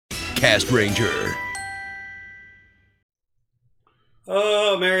Cast Ranger.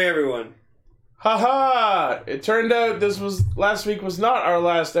 Oh, merry everyone. Haha! It turned out last week was not our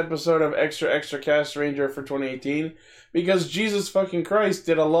last episode of Extra Cast Ranger for 2018 because Jesus fucking Christ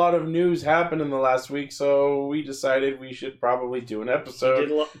did a lot of news happen in the last week, so we decided we should probably do an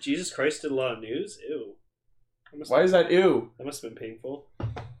episode. Jesus Christ did a lot of news? Ew. Why is that ew? That must have been painful.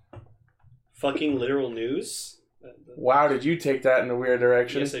 Fucking literal news? Wow, did you take that in a weird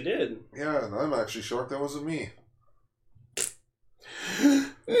direction? Yes, I did. Yeah, and I'm actually shocked that wasn't me.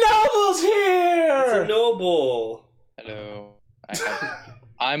 Noble's here! It's a noble. Hello.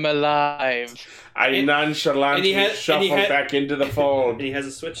 I'm alive. I nonchalantly shuffle back into the fold. And he has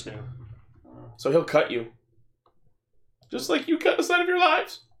a switch now. So he'll cut you. Just like you cut us out of your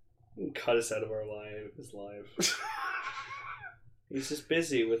lives. He can cut us out of his life. He's just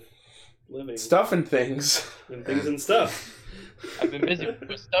busy with living. Stuff and things. And things and stuff. I've been busy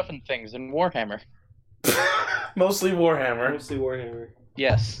with stuff and things and Warhammer. Mostly Warhammer. Mostly Warhammer.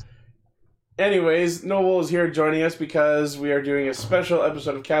 Yes. Anyways, Noble is here joining us because we are doing a special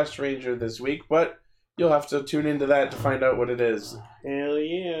episode of Cast Ranger this week, but you'll have to tune into that to find out what it is. Hell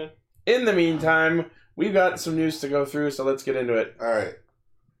yeah. In the meantime, we've got some news to go through, so let's get into it. Alright.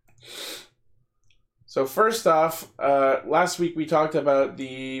 So first off, last week we talked about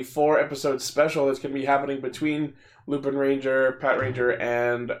the 4-episode special that's going to be happening between Lupin Ranger, Pat Ranger,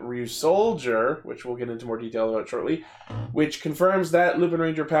 and Ryusoldier, which we'll get into more detail about shortly, which confirms that Lupin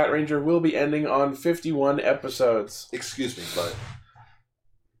Ranger, Pat Ranger will be ending on 51 episodes. Excuse me, but...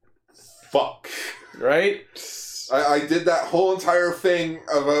 Fuck. Right? I did that whole entire thing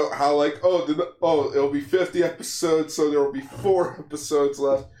about how, it'll be 50 episodes, so there will be 4 episodes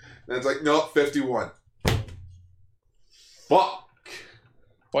left. And it's like, no, 51. Fuck.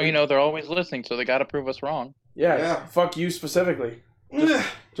 Well, they're always listening, so they gotta prove us wrong. Yeah. Fuck you specifically.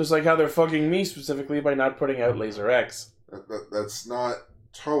 Just like how they're fucking me specifically by not putting out Laser X. That's not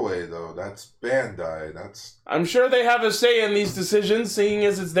Toei, though. That's Bandai. I'm sure they have a say in these decisions, seeing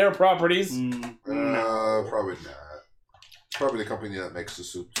as it's their properties. Probably not. Probably the company that makes the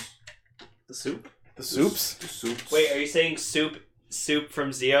soups. The soup? The soups? The soups. Wait, are you saying Soup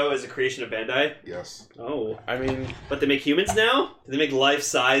from Zeo is a creation of Bandai? Yes. Oh. I mean... But they make humans now? Do they make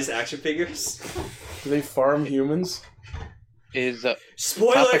life-size action figures? Do they farm humans?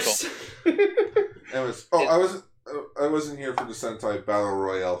 Spoilers! Anyways, I wasn't here for the Sentai Battle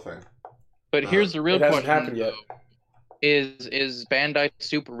Royale thing. But here's the real it hasn't question. Happened yet. Is Bandai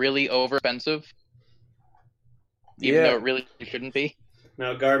Soup really overexpensive? Even though it really shouldn't be?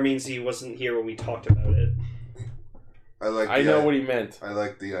 Now, Gar means he wasn't here when we talked about it. I know what he meant. I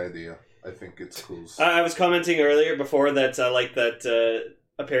like the idea. I think it's cool. I was commenting earlier before that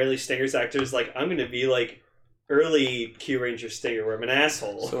apparently Stinger's actor is like, I'm going to be like early Q Ranger Stinger where I'm an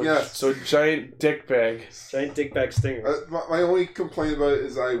asshole. So giant dick bag. Giant dick bag Stinger. My only complaint about it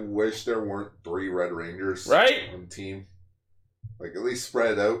is I wish there weren't 3 Red Rangers on the team. Like, at least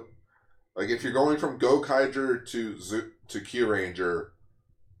spread it out. Like, if you're going from Gokaiger to Q Ranger,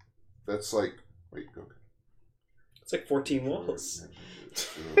 that's like... Wait, Go. It's like 14 walls.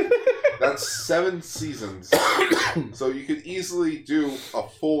 That's 7 seasons. So you could easily do a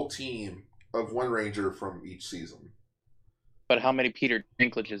full team of 1 Ranger from each season. But how many Peter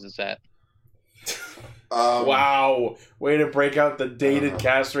Dinklages is that? Wow. Way to break out the dated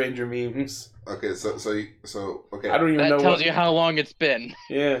Cast Ranger memes. Okay, so okay. I don't even know. That tells you how long it's been.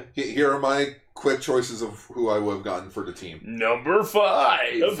 Yeah. Here are my quick choices of who I would have gotten for the team. Number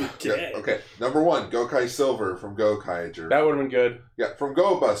 5. Yeah, okay. Number 1, Gokai Silver from Gokaiger. That would have been good. Yeah, from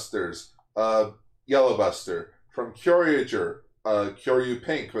Go Busters, Yellow Buster. From Kyoryu, Kyoryu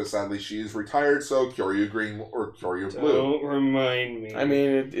Pink, but sadly she is retired, so Kyoryu Green or Kyoryu Blue. Don't remind me. I mean,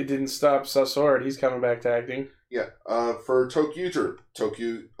 it didn't stop Sasord. He's coming back to acting. Yeah, for Tokyuger,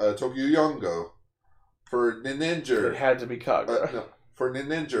 Tokyu Yongo. For Ninja, It had to be Kagura. no. For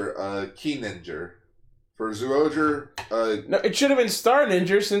Ninja, Key Ninja. For Zoojer, No, it should have been Star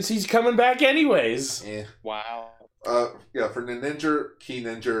Ninja since he's coming back anyways. Wow. yeah, for Ninja, Key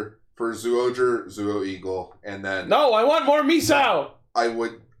Ninja. For Zoojer, Zuo Eagle, and then No, I want more Misao! I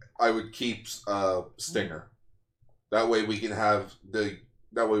would keep Stinger. That way we can have Tokyu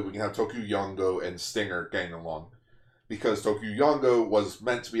Yongo and Stinger getting along, because Tokyu Yongo was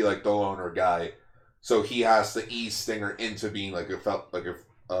meant to be like the loner guy, so he has to ease Stinger into being like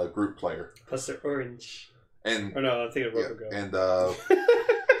a group player. Plus they're orange. And no, I'm thinking of Rokugo. And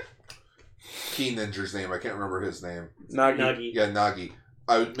Key Ninja's name, I can't remember his name. Nagi. Yeah, Nagi.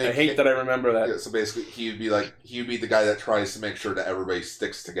 I hate that I remember that. Yeah, so basically, he would be the guy that tries to make sure that everybody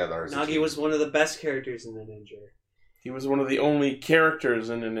sticks together. Nagi was one of the best characters in the Ninja. He was one of the only characters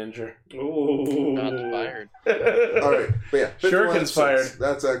in a ninja. Ooh. Shots fired. Alright, but yeah. 51 Shuriken's episodes. fired.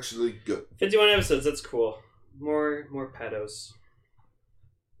 That's actually good. 51 episodes, that's cool. More pedos.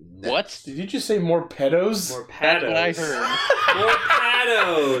 What? Did you just say more pedos? More That's pados. what I heard. More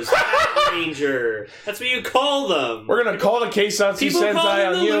pados. Pat Ranger. That's what you call them. We're gonna call the Keisatsu People call Sentai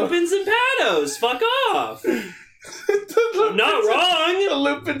them on the you. Lupins and Pados. Fuck off. I'm not wrong. The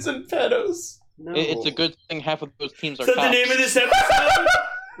Lupins and pedos. No. It's a good thing half of those teams are Is that the cops. name of this episode?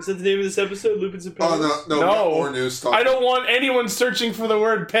 Is that the name of this episode? Lupins and Pados? Oh, no, No. we got more news talk. I don't want anyone searching for the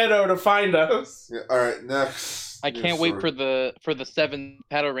word pedo to find us. Yeah, alright, next. I can't wait for the 7th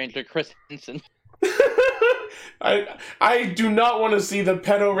Paddle Ranger, Chris Henson. I do not want to see the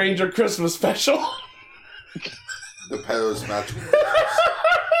Pedo Ranger Christmas special. the pedos match.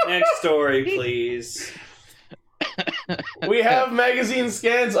 Next story, please. We have magazine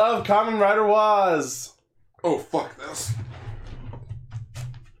scans of Kamen Rider Waz. Oh, fuck this.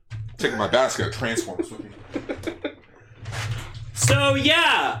 Taking my basket of Transformers with me. So,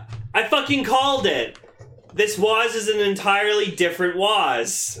 yeah. I fucking called it. This Waz is an entirely different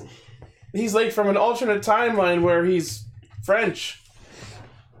Waz. He's like from an alternate timeline where he's French.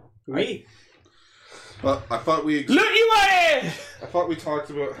 Me? But I thought we talked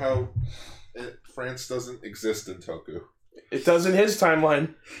about how France doesn't exist in Toku. It does in his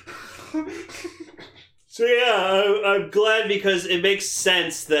timeline. So yeah, I'm glad because it makes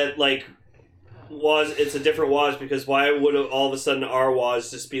sense that like it's a different Waz because why would all of a sudden our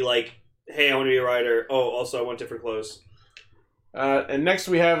Waz just be like, hey, I want to be a writer. Oh, also I want different clothes. And next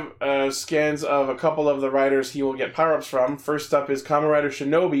we have scans of a couple of the riders he will get power-ups from. First up is Kamen Rider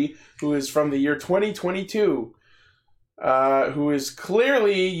Shinobi, who is from the year 2022, who is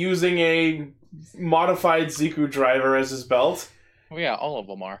clearly using a modified Ziku driver as his belt. Oh yeah, all of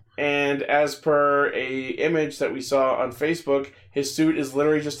them are. And as per a image that we saw on Facebook, his suit is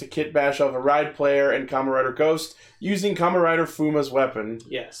literally just a kit bash of a ride player and Kamen Rider Ghost using Kamen Rider Fuma's weapon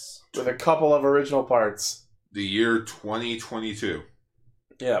Yes. with a couple of original parts. The year 2022.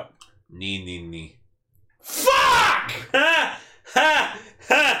 Yeah. Ni. Fuck! Ha! Ha!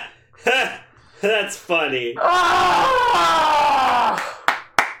 Ha! Ha! That's funny. Ah!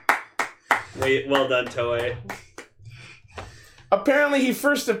 Wait, well done, Toei. Apparently he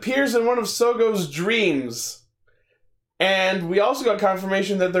first appears in one of Sogo's dreams. And we also got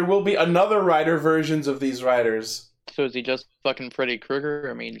confirmation that there will be another rider versions of these riders. So is he just fucking Freddy Krueger?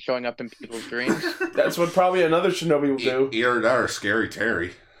 I mean, showing up in people's dreams? That's what probably another Shinobi will do. Either that or Scary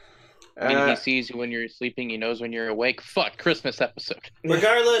Terry. I mean, Uh, he sees you when you're sleeping, he knows when you're awake. Fuck, Christmas episode.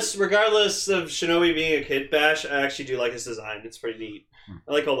 Regardless of Shinobi being a kid bash, I actually do like his design. It's pretty neat.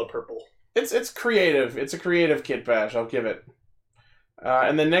 I like all the purple. It's creative. It's a creative kit bash, I'll give it.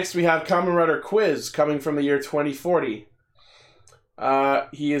 And then next we have Kamen Rider Quiz coming from the year 2040.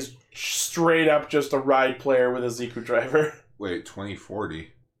 He is straight up just a ride player with a Ziku driver. Wait, 2040?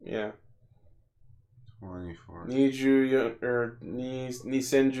 Yeah. 2040.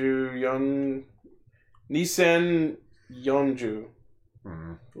 Nisen Yonju.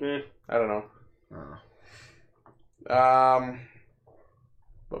 Eh. I don't know.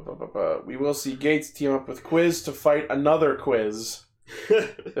 We will see Gates team up with Quiz to fight another Quiz.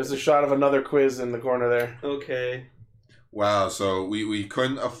 There's a shot of another Quiz in the corner there. Okay. Wow, so we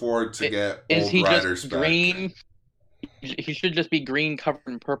couldn't afford to get Is old he riders just back. green? He should just be green covered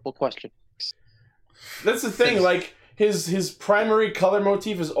in purple question. That's the thing, like, his primary color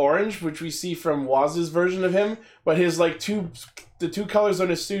motif is orange, which we see from Waz's version of him, but his, like, the two colors on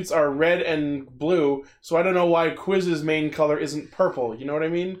his suits are red and blue, so I don't know why Quiz's main color isn't purple, you know what I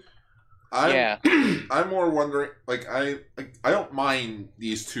mean? Yeah. I'm more wondering, I don't mind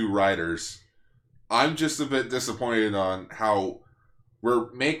these two riders. I'm just a bit disappointed on how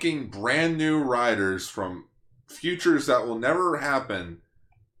we're making brand new riders from futures that will never happen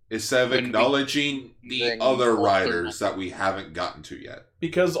instead of When we acknowledging the bring other older riders that we haven't gotten to yet.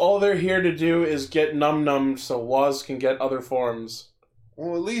 Because all they're here to do is get Num so Waz can get other forms.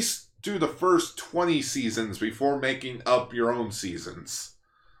 Well, at least do the first 20 seasons before making up your own seasons.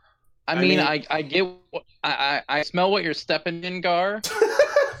 I mean, I get, I smell what you're stepping in, Gar,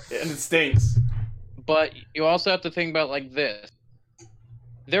 And it stinks. but you also have to think about like this.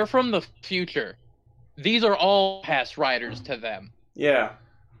 They're from the future. These are all past riders to them. Yeah.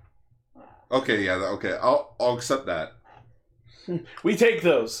 Okay, yeah, okay, I'll accept that. We take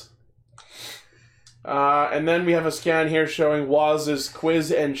those. And then we have a scan here showing Waz's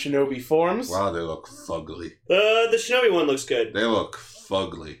Quiz and Shinobi forms. Wow, they look fugly. The Shinobi one looks good. They look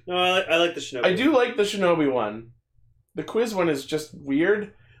fugly. No, I like the Shinobi. I do like the Shinobi one. The Quiz one is just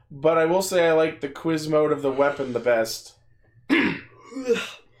weird. but I will say I like the quiz mode of the weapon the best.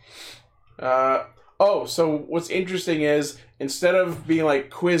 So what's interesting is, instead of being like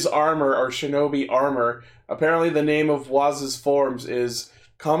quiz armor or shinobi armor, apparently the name of Waz's forms is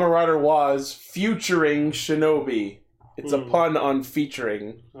Kamen Rider Waz featuring shinobi. It's a pun on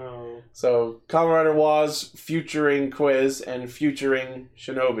featuring. Oh. So, Kamen Rider Waz featuring quiz and featuring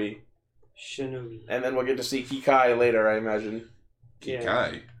shinobi. Shinobi. And then we'll get to see Kikai later, I imagine. Yeah.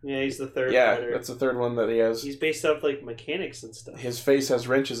 Kai. Yeah, he's the third Yeah, rider. that's the third one that he has. He's based off like mechanics and stuff. His face has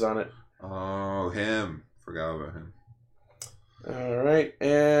wrenches on it. Oh, him. Forgot about him. Alright,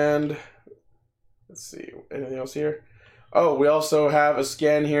 and let's see, anything else here? Oh, we also have a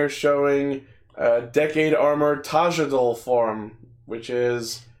scan here showing Decade Armor Tajadol form, which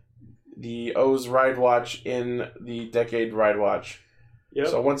is the O's Ride Watch in the Decade Ride Watch. Yep.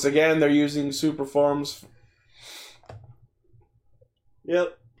 So once again, they're using super forms.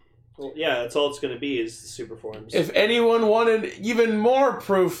 Yep. Well, yeah, that's all it's going to be is the super forms. If anyone wanted even more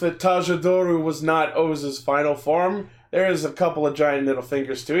proof that Tajadoru was not Oz's final form, there is a couple of giant middle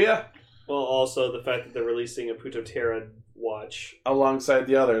fingers to you. Well, also the fact that they're releasing a Putoterra watch Alongside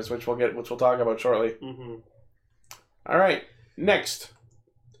the others, which we'll talk about shortly. Mm-hmm. Alright, next.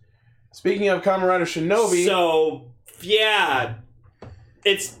 Speaking of Kamen Rider Shinobi... So, yeah.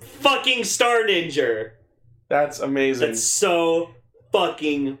 It's fucking Star Ninja. That's amazing. That's so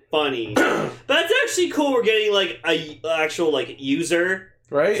fucking funny. That's actually cool. We're getting like a actual like user.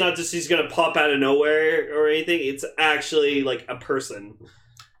 Right? It's not just he's gonna pop out of nowhere or anything. It's actually like a person.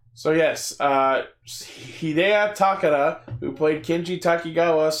 So yes, Hideo Takada, who played Kenji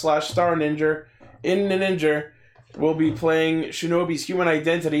Takigawa / Star Ninja in Ninja, will be playing Shinobi's human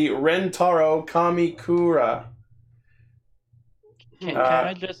identity, Rentaro Kamikura. Can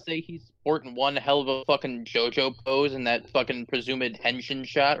I just say he's sporting one hell of a fucking JoJo pose in that fucking presumed henshin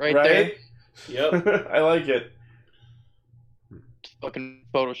shot right there? Yep. I like it. Fucking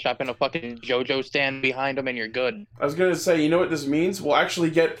photoshopping a fucking JoJo stand behind him and you're good. I was gonna say, you know what this means? We'll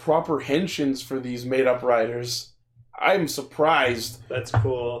actually get proper henshins for these made-up riders. I'm surprised. That's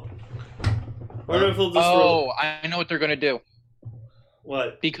cool. I wonder if they'll just I know what they're gonna do.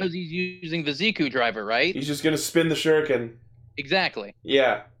 what? Because he's using the Ziku driver, right? He's just gonna spin the shuriken. Exactly.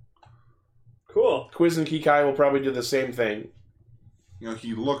 Yeah. Cool. Quiz and Kikai will probably do the same thing. You know,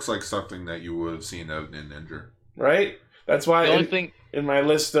 he looks like something that you would have seen out in Ninja. Right? That's why The only thing in my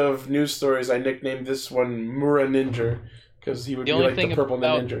list of news stories, I nicknamed this one Mura Ninja, because he would The be only like the thing purple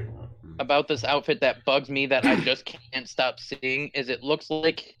about- ninja. about this outfit that bugs me that I just can't stop seeing is it looks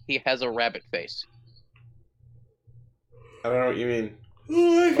like he has a rabbit face. I don't know what you mean.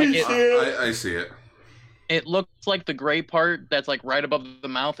 Oh, I can Like it- see it. I see it. It looks like the gray part that's like right above the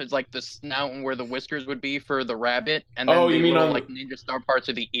mouth is like the snout and where the whiskers would be for the rabbit, and then Oh, the you mean little, on- like ninja star parts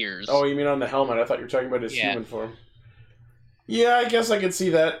are the ears. Oh, you mean on the helmet? I thought you were talking about his Yeah. human form. Yeah, I guess I could see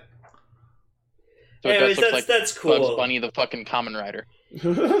that. so it Anyways, just looks like that's cool. Bugs Bunny, the fucking Kamen Rider.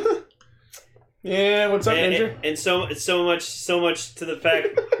 Yeah, what's up, Ninja? And so it's so much to the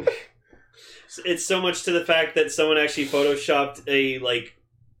fact it's so much to the fact that someone actually photoshopped a like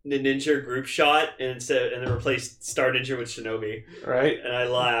Ninja group shot and then replaced Star Ninja with Shinobi, Right? and I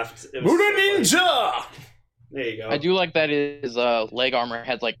laughed. It was Muda so funny. Ninja! There you go. I do like that his leg armor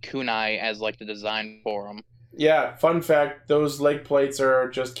has like kunai as like the design for him. Yeah, fun fact, those leg plates are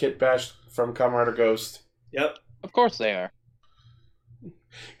just Kit Bash from Kamen Rider Ghost. Yep. Of course they are.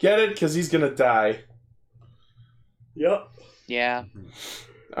 Get it? Because he's gonna die. Yep. Yeah.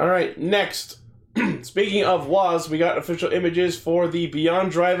 Alright, next. Speaking of Waz, we got official images for the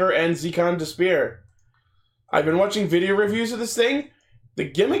Beyond Driver and Zekan Despair. I've been watching video reviews of this thing. The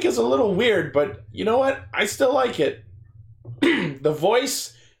gimmick is a little weird, but you know what? I still like it. The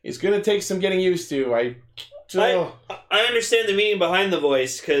voice is going to take some getting used to. I understand the meaning behind the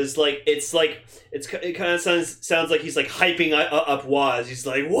voice because it kind of sounds like he's like hyping up Waz. He's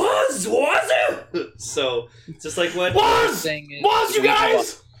like Waz. So it's just like what Waz, Thing is, Waz, you we have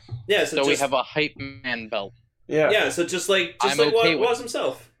guys. yeah. So we have a hype man belt. Yeah. So just like I'm okay with Waz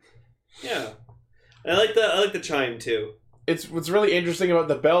himself. Yeah, and I like the chime too. It's what's really interesting about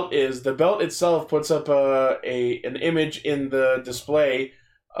the belt is the belt itself puts up an image in the display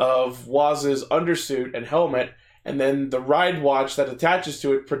of Waz's undersuit and helmet, and then the ride watch that attaches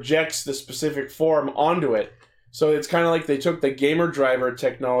to it projects the specific form onto it. So it's kind of like they took the gamer driver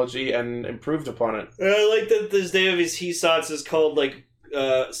technology and improved upon it. I like that this day of his Hisats is called like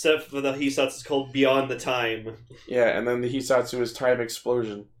set for the Hisats is called Beyond the Time. Yeah, and then the Hisatsu is Time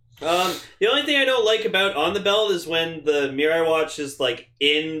Explosion. The only thing I don't like about on the belt is when the Mirai watch is like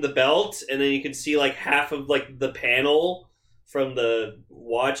in the belt, and then you can see like half of like the panel from the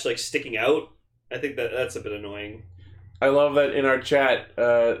watch like sticking out. I think that's a bit annoying. I love that in our chat,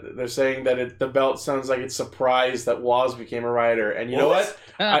 they're saying that the belt sounds like it's surprised that Woz became a rider. And you know what?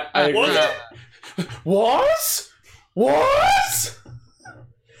 I agree. Was it? Was?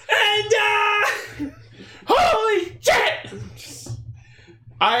 And Holy shit!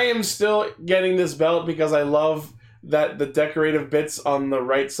 I am still getting this belt because I love that the decorative bits on the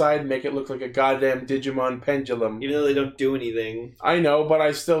right side make it look like a goddamn Digimon pendulum. even though they don't do anything. I know, but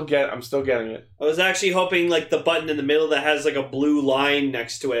I'm still getting it. I was actually hoping like the button in the middle that has like a blue line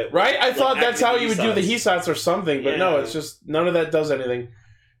next to it. Right? I Like, thought that's how you would do the Hisats. Hisats or something, but no, Yeah. it's just none of that does anything.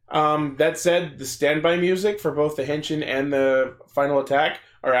 That said, the standby music for both the Henshin and the final attack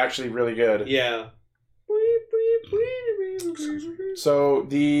are actually really good. Yeah. So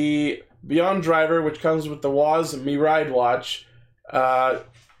the Beyond Driver, which comes with the Woz MiRide watch,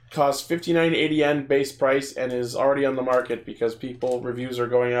 costs 59.80 yen base price and is already on the market because reviews are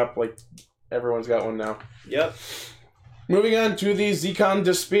going up. Like everyone's got one now. Yep. Moving on to the Zekon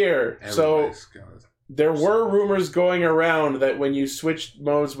Despair. So Everybody's got it. there were rumors going around that when you switched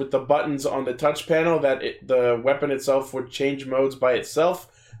modes with the buttons on the touch panel, that the weapon itself would change modes by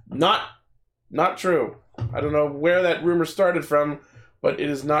itself. Not true. I don't know where that rumor started from, but it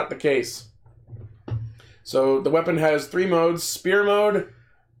is not the case. So the weapon has 3 modes: spear mode,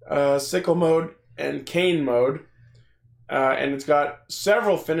 sickle mode, and cane mode. And it's got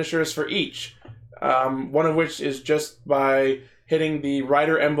several finishers for each. One of which is just by hitting the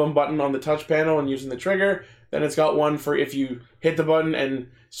rider emblem button on the touch panel and using the trigger. Then it's got one for if you hit the button and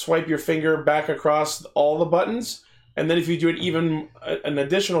swipe your finger back across all the buttons. And then if you do it even an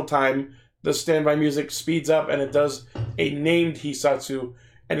additional time, the standby music speeds up and it does a named Hisatsu,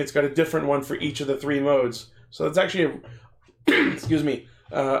 and it's got a different one for each of the 3 modes. So that's actually excuse me.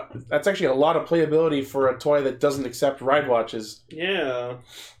 That's actually a lot of playability for a toy that doesn't accept ride watches. Yeah.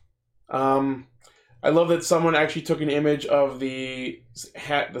 I love that someone actually took an image of the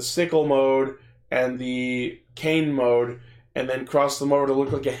sickle mode and the cane mode and then crossed them over to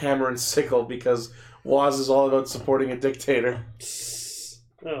look like a hammer and sickle because Woz is all about supporting a dictator.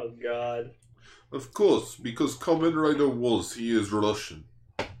 Oh God. Of course, because Kamen Rider he is Russian.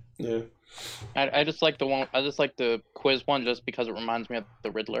 Yeah. I just like the one. I just like the quiz one just because it reminds me of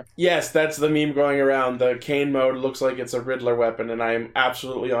the Riddler. Yes, that's the meme going around. The cane mode looks like it's a Riddler weapon, and I am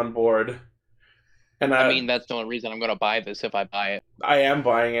absolutely on board. And I mean, that's the only reason I'm going to buy this if I buy it. I am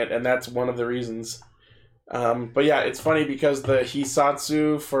buying it, and that's one of the reasons. But yeah, it's funny because the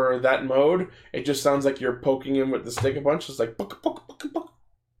Hisatsu for that mode, it just sounds like you're poking him with the stick a bunch. It's like, poke, poke, poke, poke.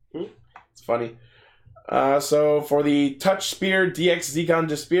 It's funny. So for the Touch Spear DX Zekon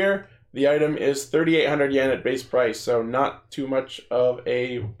Despair, the item is 3,800 yen at base price, so not too much of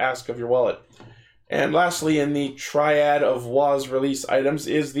a ask of your wallet. And lastly, in the triad of Woz release items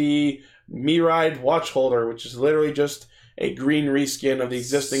is the MiRide watch holder, which is literally just a green reskin of the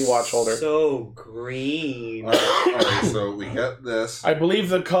existing watch holder. So green. Alright, so we get this. I believe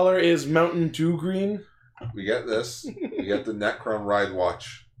the color is Mountain Dew green. We get this. We get the Necron Ride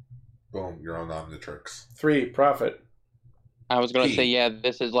Watch. Boom, you're on Omnitrix. 3, profit. I was going to P. say, yeah,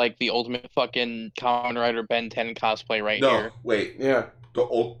 this is like the ultimate fucking Kamen Rider Ben 10 cosplay right No, here. wait. Yeah. The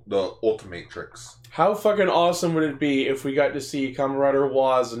Ultimatrix. How fucking awesome would it be if we got to see Kamen Rider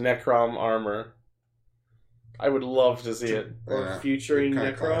Woz Necrom armor? I would love to see it. Or Yeah, featuring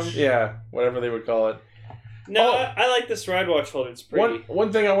kinda Necron. clash. Yeah, whatever they would call it. No, Oh. I like this ride watch holder. It's pretty.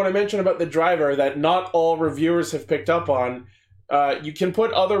 One thing I want to mention about the driver that not all reviewers have picked up on, you can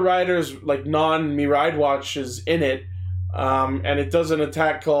put other riders, like non-MiRide watches, in it, and it does an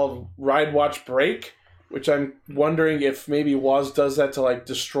attack called Ride Watch Break, which I'm wondering if maybe Woz does that to like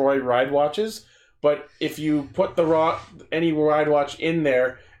destroy ride watches. But if you put any ride watch in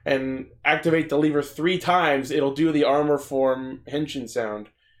there and activate the lever 3 times, it'll do the armor form henshin sound.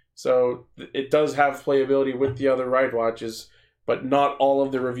 So it does have playability with the other ride watches, but not all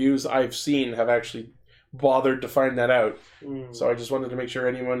of the reviews I've seen have actually bothered to find that out. So I just wanted to make sure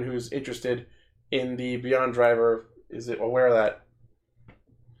anyone who's interested in the Beyond Driver is aware of that.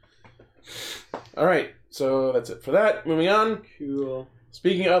 Alright, so that's it for that. Moving on. Cool.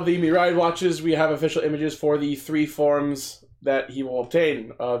 Speaking of the MiRide watches, we have official images for the 3 forms that he will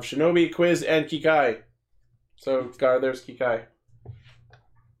obtain of Shinobi, Quiz, and Kikai. So, Gar, there's Kikai.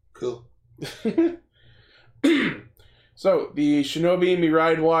 Cool. So, the Shinobi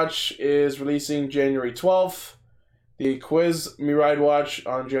MiRide watch is releasing January 12th. The Quiz MiRide watch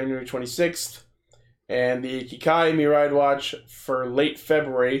on January 26th. And the Kikai MiRide watch for late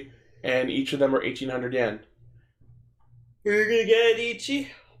February. And each of them are 1,800 yen. We're gonna get Ichi.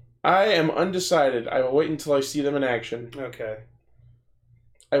 I am undecided. I will wait until I see them in action. Okay.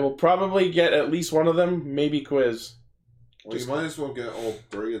 I will probably get at least one of them, maybe Quiz. Well, you might as well get all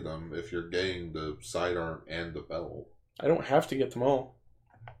three of them if you're getting the sidearm and the bell. I don't have to get them all.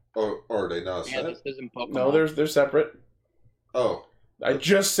 Or are they not Yeah, set? this isn't Pokemon. No, they're separate. Oh, I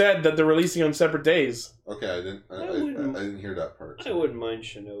just said that they're releasing on separate days. okay. I didn't hear that part. I wouldn't mind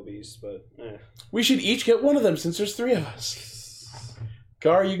Shinobis, but We should each get one of them since there's three of us.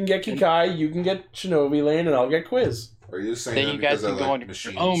 Gar, you can get Kikai, you can get Shinobi Lane, and I'll get Quiz. Are you just saying Then that you guys because I can go like on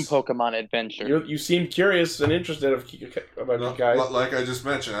machines? your own Pokemon adventure. You seem curious and interested about No, Kikai. like I just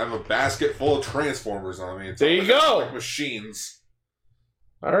mentioned, I have a basket full of Transformers on me. It's There you go. Like machines.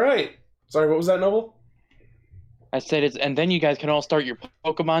 All right. Sorry, what was that, Noble? I said it's, and then you guys can all start your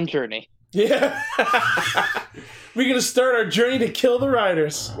Pokemon journey. Yeah. We're going to start our journey to kill the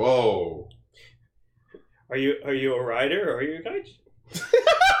riders. Whoa. are you a rider or are you a guide?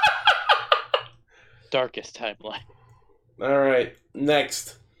 Darkest timeline. All right,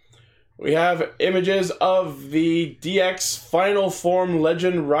 next. We have images of the DX Final Form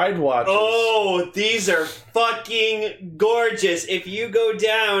Legend Ride Watches. Oh, these are fucking gorgeous. If you go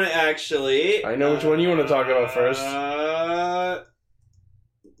down, actually, I know which one you want to talk about first.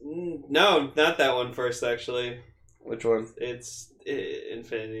 No, not that one first. Actually, Which one? it's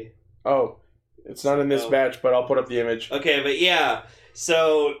Infinity. Oh, it's not in this Oh. batch, but I'll put up the image. Okay, but yeah.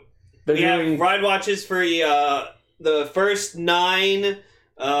 So They're we doing have ride watches for the first 9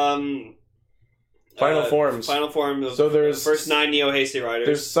 Final Forms. Final form. Of So there's- the first 9 Neo Hasty riders.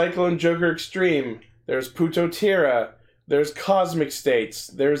 There's Cyclone Joker Extreme. There's Putotira. There's Cosmic States.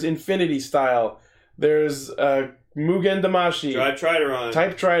 There's Infinity Style. There's Mugen Damashi. Drive Trideron.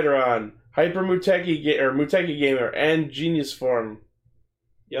 Type Trideron. Hyper Muteki Gamer. And Genius Form.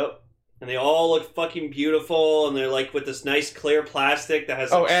 Yep. And they all look fucking beautiful, and they're like with this nice clear plastic that has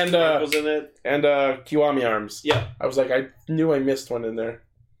like, Oh, and, sparkles in it. And Kiwami Arms. Yeah. I was like, I knew I missed one in there.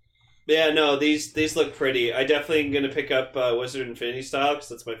 Yeah, no, these look pretty. I definitely am going to pick up Wizard Infinity Style, because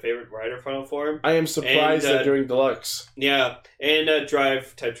that's my favorite rider final form. I am surprised And, they're doing Deluxe. Yeah, and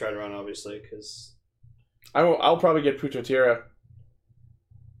Drive Type Trideron, obviously, because... I'll probably get Putotira.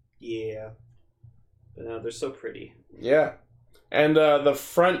 Yeah. But no, they're so pretty. Yeah. And the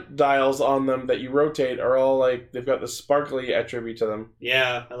front dials on them that you rotate are all like, they've got the sparkly attribute to them.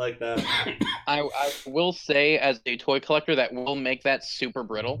 Yeah, I like that. I will say, as a toy collector, that will make that super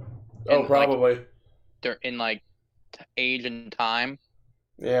brittle. Oh, And, probably. In age and time.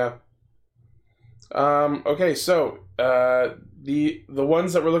 Yeah. Okay, so the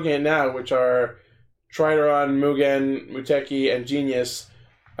ones that we're looking at now, which are Trideron, Mugen, Muteki, and Genius,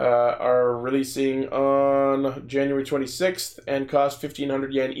 are releasing on January 26th and cost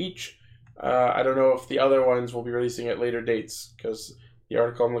 1,500 yen each. I don't know if the other ones will be releasing at later dates, because the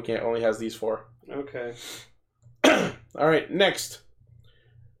article I'm looking at only has these 4. Okay. All right, next.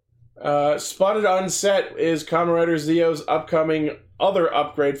 Spotted on set is Kamen Rider Zio's upcoming other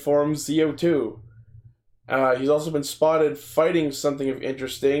upgrade form, Zio 2. He's also been spotted fighting something of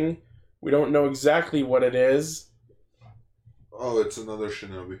interesting. We don't know exactly what it is. Oh, it's another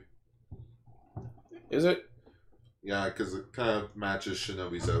Shinobi. Is it? Yeah, because it kind of matches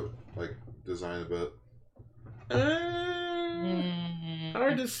Shinobi's design a bit.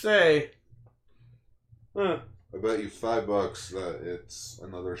 Hard to say. Huh. I bet you $5 that it's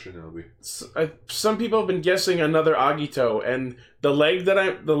another Shinobi. Some people have been guessing another Agito, and the leg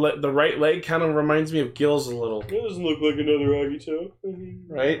that the right leg kind of reminds me of Gil's a little, It doesn't look like another Agito.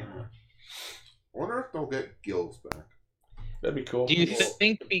 right? I wonder if they'll get Gills back. That'd be cool. Do you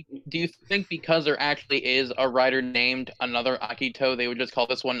think because there actually is a rider named another Agito, they would just call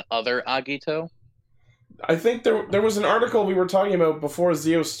this one Other Agito? I think there was an article we were talking about before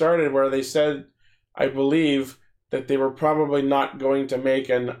Zio started where they said, I believe, that they were probably not going to make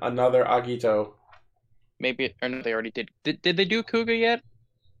another Agito. Maybe, or no, they already did. Did they do Kuga yet?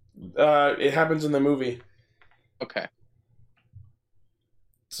 It happens in the movie. Okay.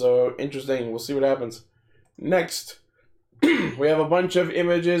 So, interesting. We'll see what happens. Next, we have a bunch of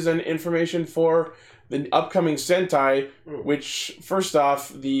images and information for the upcoming Sentai, which, first off,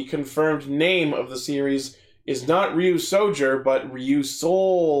 the confirmed name of the series is not Ryu Soldier, but Ryu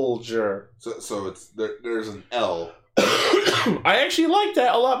Soldier. So it's there's an L. I actually like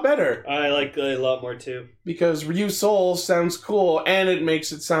that a lot better, I like it a lot more, too. because Ryu Soul sounds cool, and it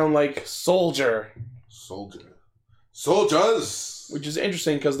makes it sound like soldier, Soldiers! which is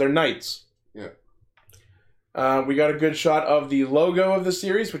interesting because they're knights. Yeah. We got a good shot of the logo of the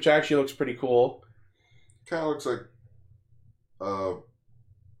series, which actually looks pretty cool. Kind of looks like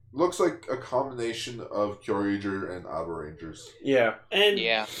looks like a combination of Kyuranger and Aba Rangers. Yeah. And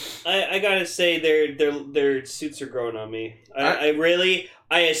Yeah. I gotta say their suits are growing on me. I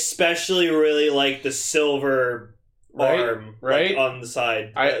especially really like the silver arm right? like, on the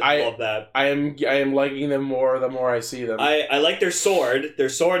side. I love that. I am liking them more the more I see them. I like their sword. Their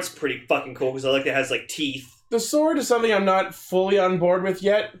sword's pretty fucking cool because I like it has like teeth. The sword is something I'm not fully on board with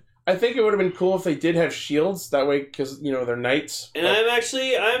yet. I think it would have been cool if they did have shields that way, because they're knights. And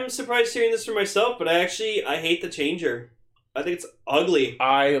I'm surprised hearing this for myself, but I hate the changer. I think it's ugly.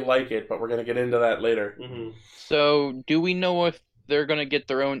 I like it, but we're gonna get into that later. Mm-hmm. So, do we know if they're gonna get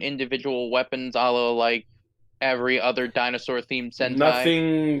their own individual weapons, a la like every other dinosaur-themed Sentai?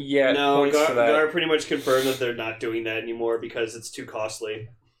 Nothing yet points to that. Gar pretty much confirmed that they're not doing that anymore because it's too costly.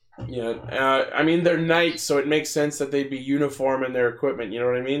 Yeah, I mean, they're knights, so it makes sense that they'd be uniform in their equipment, you know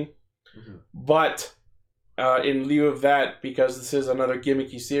what I mean? Mm-hmm. But, in lieu of that, because this is another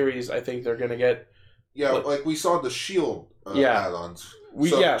gimmicky series, I think they're gonna get... Yeah, like we saw the shield add-ons.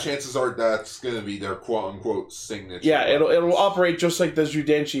 Chances are that's gonna be their quote-unquote signature. Yeah, it'll operate just like the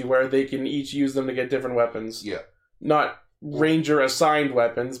Judenchi, where they can each use them to get different weapons. Yeah. Not Ranger-assigned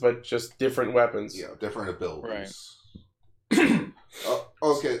weapons, but just different weapons. Yeah, different abilities. Right.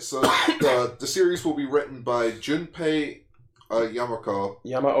 Okay, so the series will be written by Junpei Yamaoka.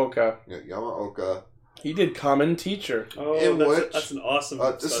 Yamaoka. Yeah, Yamaoka. He did Common Teacher. Oh, which, that's an awesome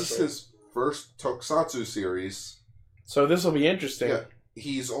this is his first tokusatsu series. So this will be interesting. Yeah,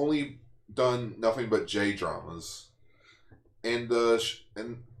 he's only done nothing but J-dramas. And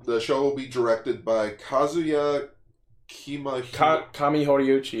the show will be directed by Kazuya Kami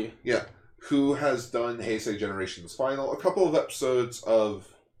Horiuchi. Yeah, who has done Heisei Generation's Final, a couple of episodes of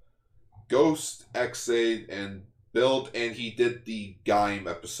Ghost, X-Aid, and Build, and he did the Gaim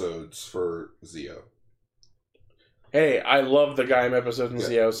episodes for Zio. Hey, I love the Gaim episodes in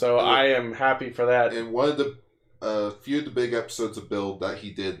Zio, so I am happy for that. And one of the few of the big episodes of Build that he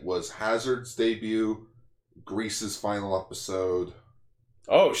did was Hazard's debut, Grease's final episode.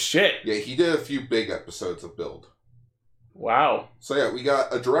 Oh, shit. Yeah, he did a few big episodes of Build. Wow. So yeah, we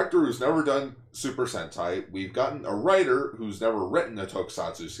got a director who's never done Super Sentai. We've gotten a writer who's never written a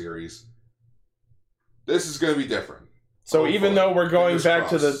tokusatsu series. This is going to be different. So Hopefully. even though we're going Fingers back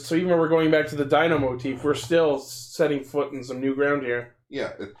crossed. to the Dino motif, we're still setting foot in some new ground here.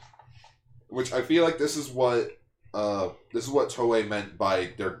 Yeah, which I feel like this is what Toei meant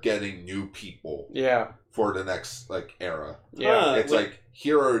by they're getting new people. Yeah. For the next era. Yeah. It's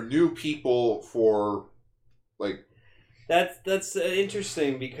here are new people for That's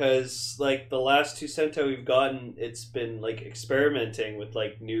interesting because the last two Sentai we've gotten, it's been experimenting with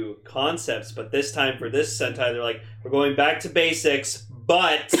new concepts, but this time for this Sentai they're we're going back to basics,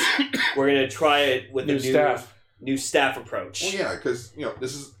 but we're gonna try it with new staff approach. Well, yeah, because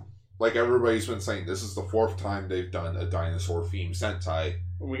this is everybody's been saying, this is the fourth time they've done a dinosaur themed Sentai.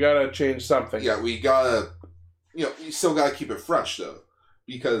 We gotta change something. Yeah, we gotta you still gotta keep it fresh though,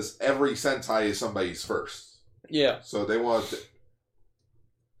 because every Sentai is somebody's first. Yeah. So they want to...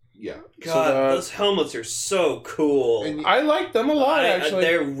 Yeah. God, those helmets are so cool. And I like them a lot, actually.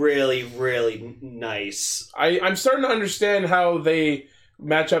 They're really, really nice. I'm starting to understand how they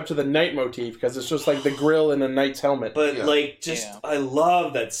match up to the knight motif, because it's just like the grill in a knight's helmet. But, I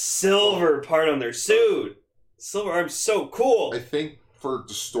love that silver part on their suit. Silver arm's so cool. I think for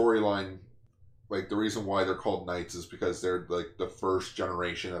the storyline, the reason why they're called knights is because they're, the first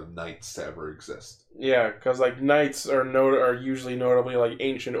generation of knights to ever exist. Yeah, because knights are usually notably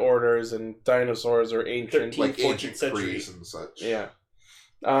ancient orders, and dinosaurs are ancient, 14th century and such. Yeah.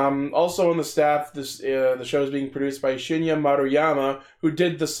 Also on the staff, the show is being produced by Shinya Maruyama, who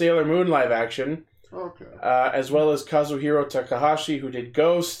did the Sailor Moon live action. Okay. As well as Kazuhiro Takahashi, who did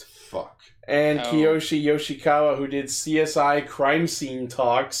Ghost. Fuck. And Kiyoshi Yoshikawa, who did CSI Crime Scene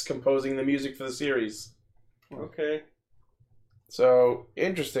Talks, composing the music for the series. Okay. So,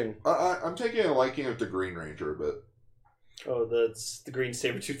 interesting. I'm taking a liking of the Green Ranger a bit. Oh, that's the green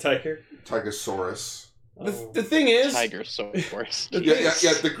saber-tooth tiger? Tigosaurus. The thing is... Tigersaurus.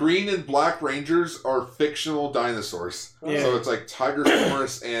 Yeah, the Green and Black Rangers are fictional dinosaurs. Yeah. So it's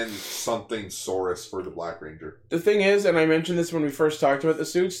Tigersaurus and something Saurus for the Black Ranger. The thing is, and I mentioned this when we first talked about the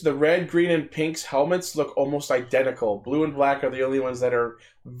suits, the red, green, and pink's helmets look almost identical. Blue and black are the only ones that are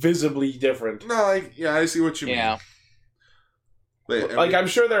visibly different. No, I see what you mean. Yeah. I'm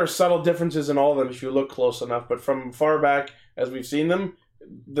sure there are subtle differences in all of them if you look close enough, but from far back as we've seen them,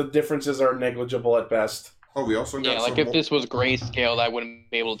 the differences are negligible at best. Oh, we also got if this was grayscaled, I wouldn't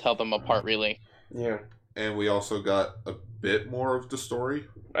be able to tell them apart, really. Yeah. And we also got a bit more of the story.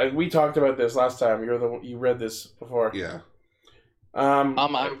 We talked about this last time. You read this before. Yeah.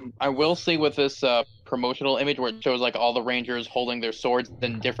 I will say with this promotional image where it shows like all the Rangers holding their swords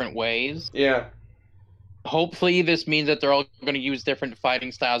in different ways. Yeah. Hopefully, this means that they're all going to use different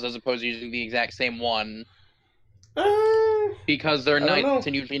fighting styles as opposed to using the exact same one. Because they're I don't know. knights,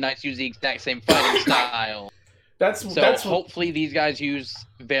 and usually knights use the exact same fighting style. That's So hopefully these guys use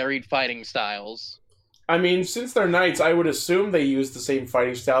varied fighting styles. I mean, since they're knights, I would assume they use the same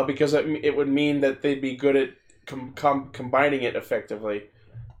fighting style because it would mean that they'd be good at combining it effectively.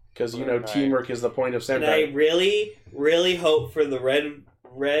 Because Right. teamwork is the point of And I Sentai. really, really hope for the red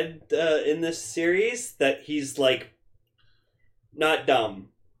in this series that he's like not dumb.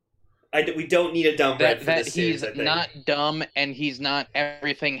 We don't need a dumb red for That this series. he's I think. not dumb and he's not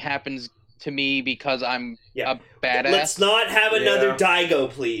everything happens to me because I'm Yeah. a badass. Let's not have another Yeah. Daigo,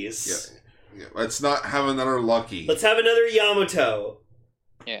 please. Yeah, let's not have another Lucky. Let's have another Yamato.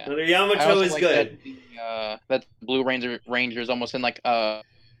 Yeah. Another I Yamato also is like good. that Blue Ranger's almost in like a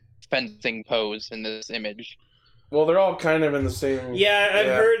fencing pose in this image. Well, they're all kind of in the same.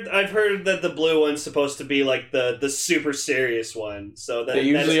 Yeah, I've heard that the blue one's supposed to be like the super serious one. So that They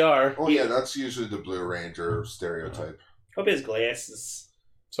usually are. Oh yeah, that's usually the Blue Ranger stereotype. Hope he has glasses.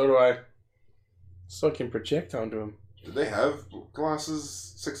 So do I. So I can project onto them. Did they have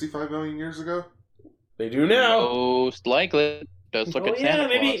glasses 65 million years ago? They do now. Most likely. Just look Oh at yeah, Santa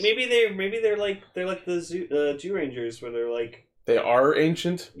Claus. maybe they're like the Jew Rangers where they're like They are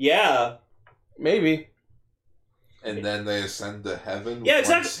ancient. yeah. Maybe. And then they ascend to heaven. Yeah, once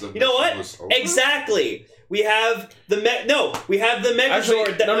exactly. the You know what? mission was over? Exactly. We have the we have the Megazord.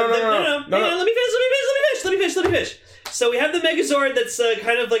 Actually, no. Let me finish. So we have the Megazord that's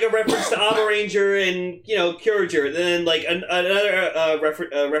kind of like a reference to Aba Ranger and Kyurager. And then like another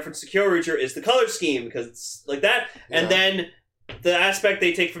reference to Kyurager is the color scheme because it's like that. Yeah. And then the aspect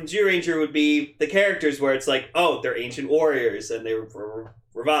they take from Jew Ranger would be the characters where it's like, oh, they're ancient warriors and they were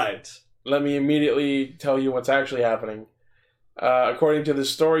revived. Let me immediately tell you what's actually happening. According to the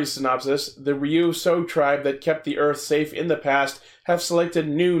story synopsis, the Ryu So tribe that kept the Earth safe in the past have selected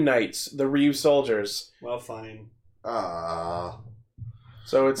new knights, the Ryu soldiers. Well, fine.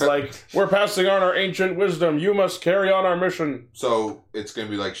 So it's like, we're passing on our ancient wisdom. You must carry on our mission. So it's gonna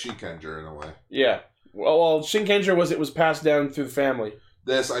be like Shinkenger in a way. Yeah. Well, Shinkenger was passed down through the family.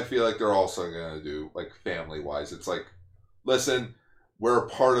 This I feel like they're also gonna do like family wise. It's like, listen, we're a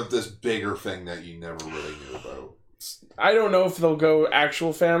part of this bigger thing that you never really knew about. I don't know if they'll go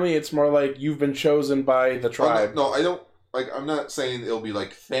actual family. It's more like you've been chosen by the tribe. No, I don't. Like, I'm not saying it'll be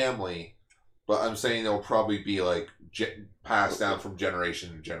like family, but I'm saying it'll probably be like passed down from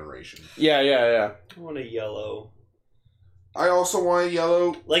generation to generation. Yeah. I want a yellow. I also want a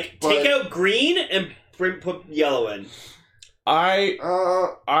yellow. Like, But- take out green and put yellow in. I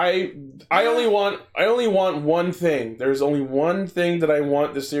Uh, only want one thing. There's only one thing that I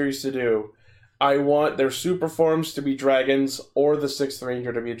want the series to do. I want their super forms to be dragons or the 6th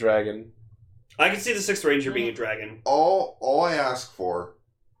Ranger to be a dragon. I can see the 6th Ranger being a dragon. all I ask for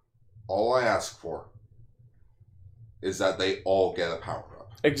is that they all get a power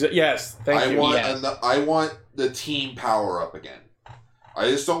up. Yes, thank you. I want the team power up again. I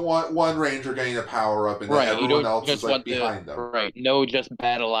just don't want one Ranger getting a power up and then Right, you everyone don't else just is like want behind them. Right, no just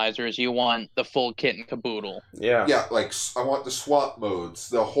battleizers. You want the full kit and caboodle. Yeah. Yeah, like I want the swap modes,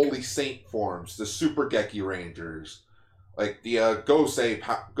 the Holy Saint forms, the Super Geki Rangers, like the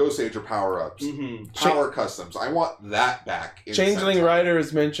Ghostager power ups, Mm-hmm. power customs. I want that back. In Changeling Sentai. Rider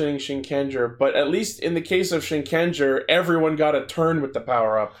is mentioning Shinkenger, but at least in the case of Shinkenger, everyone got a turn with the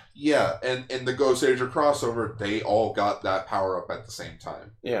power up. Yeah, and in the Ghostager crossover, they all got that power up at the same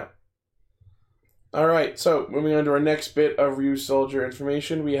time. Yeah. Alright, so moving on to our next bit of Ryu Soldier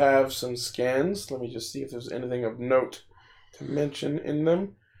information, we have some scans. Let me just see if there's anything of note to mention in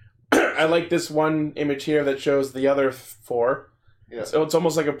them. I like this one image here that shows the other 4. Yeah. So it's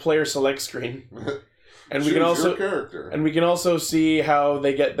almost like a player select screen. And we Choose can also your character. and we can also see how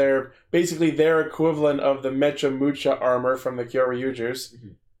they get their equivalent of the Mecha Mucha armor from the Kyoryugers.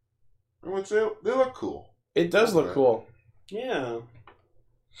 They look cool. It does look cool. Yeah.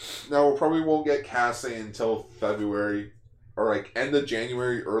 Now we probably won't get casting until February, or like end of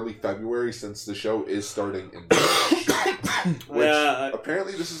January, early February, since the show is starting in March. Which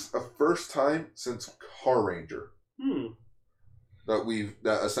apparently this is a first time since Car Ranger that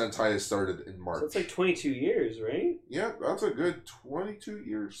a Sentai has started in March. So it's like 22 years, right? Yeah, that's a good 22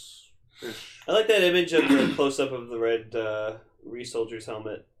 years ish. I like that image of the close-up of the red Re-Soldier's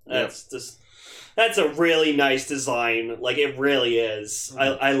helmet. That's a really nice design. Like, it really is.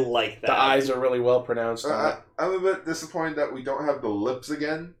 I like that. The eyes are really well pronounced on it. I'm a bit disappointed that we don't have the lips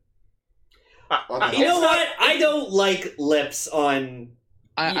again. On the You know It's not- what? I don't like lips on.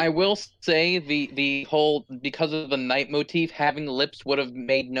 I will say the whole, because of the night motif, having lips would have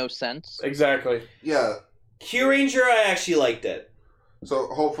made no sense. Exactly. Yeah. Q Ranger, I actually liked it. So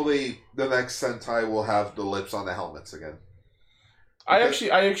hopefully the next Sentai will have the lips on the helmets again. I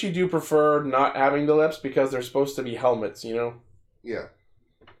actually do prefer not having the lips because they're supposed to be helmets, you know? Yeah.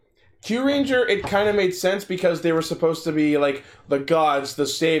 Q Ranger, it kind of made sense because they were supposed to be like the gods, the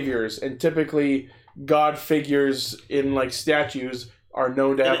saviors, and typically god figures in like statues are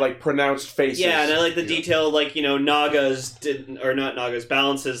known to have like pronounced faces. Yeah, and I like the detail, like, you know, Naga's didn't, or not Naga's,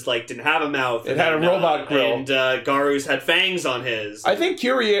 Balance's, like, didn't have a mouth. It had a robot grill. And Garu's had fangs on his. I think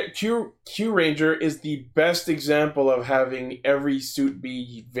Q Ranger is the best example of having every suit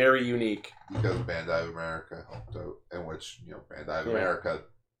be very unique. Because Bandai America helped out, in which, you know, Bandai America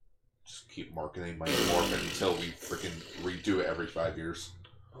just keep marketing Mighty Morphin until we freaking redo it every 5 years.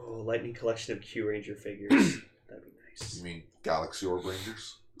 Oh, Lightning Collection of Q Ranger figures. That'd be nice. You mean Galaxy Orb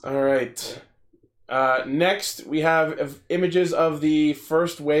Rangers? All right. Next, we have images of the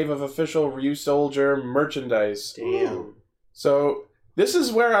first wave of official Ryusoulger merchandise. Damn. So this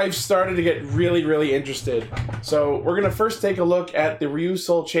is where I've started to get really, really interested. So we're going to first take a look at the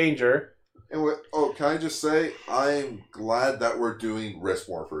Ryusoul Changer. And can I just say, I'm glad that we're doing wrist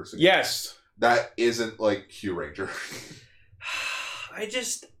morphers. Yes. That isn't like Q Ranger.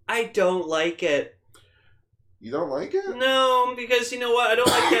 I don't like it. You don't like it? No, because you know what? I don't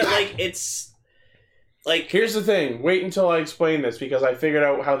like that. Like, it's like. Here's the thing. Wait until I explain this because I figured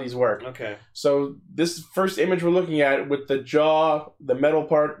out how these work. Okay. So this first image we're looking at with the jaw, the metal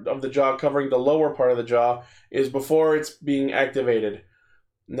part of the jaw covering the lower part of the jaw, is before it's being activated.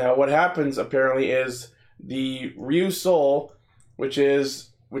 Now what happens apparently is the Ryusoul, which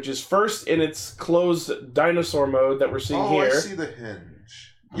is first in its closed dinosaur mode that we're seeing here. I see the hinge.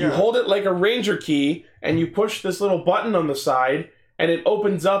 You hold it like a ranger key, and you push this little button on the side, and it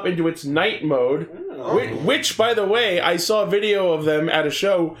opens up into its night mode. Oh. Which, by the way, I saw a video of them at a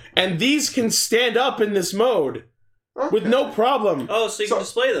show, and these can stand up in this mode with no problem. Oh, so you can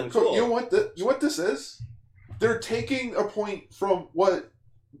display them. Cool. So you know what this is? They're taking a point from what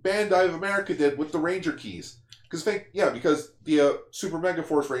Bandai of America did with the Ranger keys. Because the Super Mega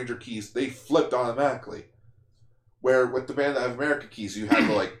Force Ranger keys, they flipped automatically. Where with the Bandai of America keys, you had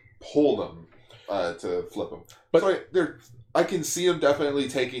to like pull them to flip them. But so I can see them definitely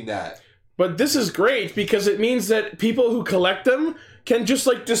taking that. But this is great because it means that people who collect them can just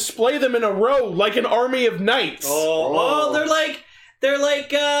like display them in a row like an army of knights. Oh, they're like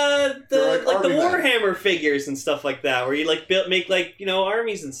the Army Warhammer figures and stuff like that, where you like make like, you know,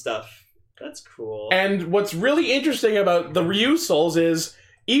 armies and stuff. That's cool. And what's really interesting about the Ryusouls is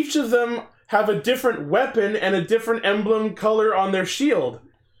each of them have a different weapon and a different emblem color on their shield.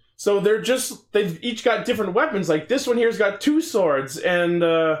 So they've each got different weapons. Like this one here's got 2 swords, and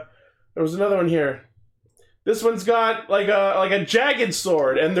there was another one here. This one's got like a jagged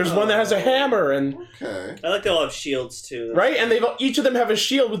sword, and there's one that has a hammer, and okay. I like they all have shields too. Right, and each of them have a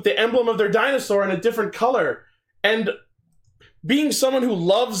shield with the emblem of their dinosaur in a different color. And being someone who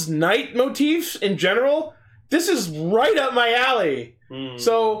loves knight motifs in general, this is right up my alley.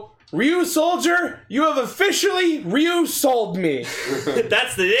 So, Ryusoulger, you have officially Ryu-sold me.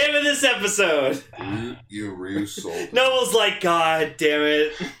 That's the name of this episode. You Ryusoul. Noble's like, God damn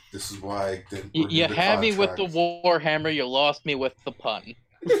it. This is why I didn't. You had me with the Warhammer, you lost me with the pun.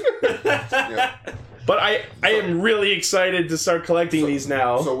 Yeah. But I am really excited to start collecting these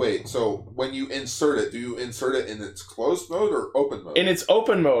now. So wait, when you insert it, do you insert it in its closed mode or open mode? In its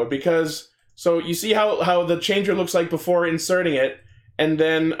open mode, because so you see how the changer looks like before inserting it, and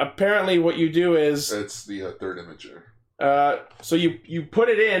then apparently what you do is it's the third imager. So you put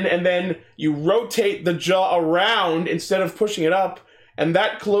it in, and then you rotate the jaw around instead of pushing it up, and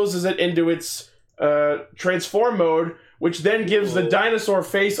that closes it into its transform mode, which then gives the dinosaur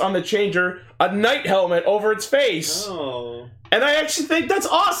face on the changer a knight helmet over its face. Oh. And I actually think that's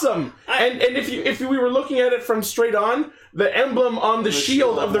awesome. And if we were looking at it from straight on, the emblem on the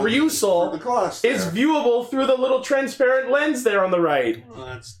shield of the Ryusoul is viewable through the little transparent lens there on the right.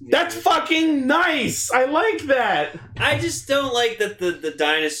 Oh, that's fucking nice. I like that. I just don't like that the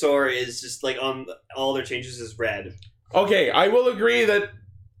dinosaur is just like on all their changes is red. Okay, I will agree that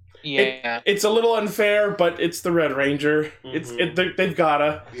it's a little unfair, but it's the Red Ranger. They've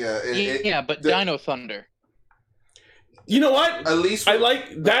gotta. Yeah, but Dino Thunder. You know what? At least I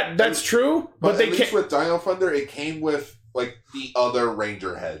like that. That's true. But at least with Dino Thunder, it came with like the other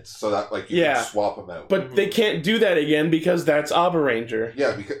Ranger heads, so that like you can swap them out. But they can't do that again because that's Abba Ranger.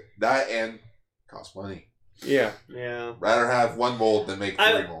 Yeah, because that and costs money. Yeah. Yeah. Rather have one mold than make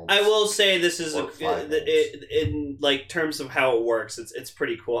 3 molds. I will say this is Or 5 molds. in like terms of how it works. It's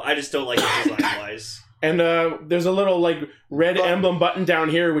pretty cool. I just don't like it design wise. And there's a little like red emblem button down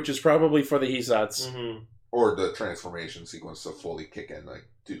here, which is probably for the Hisats. Mm-hmm. Or the transformation sequence to fully kick in. Like,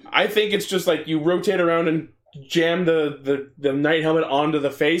 dude. I think it's just like you rotate around and jam the Knight helmet onto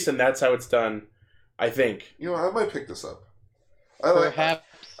the face, and that's how it's done. I think. You know, I might pick this up. I like that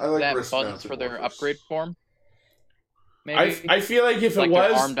wrist buttons mounted for their morphers. upgrade form. Maybe. I feel like if like it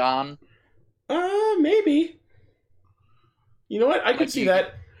was armed on, maybe. You know what? I could Like see you-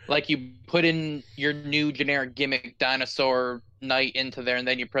 that. like you put in your new generic gimmick dinosaur knight into there, and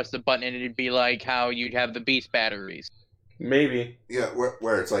then you press the button, and it'd be like how you'd have the beast batteries. Maybe. Yeah,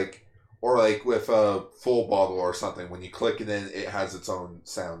 where it's like, or like with a full bottle or something. When you click it in, it has its own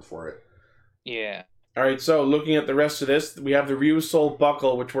sound for it. Yeah. All right, so looking at the rest of this, we have the Ryu Soul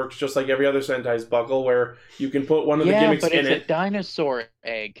buckle, which works just like every other Sentai's buckle, where you can put one of the gimmicks but in it's it. a dinosaur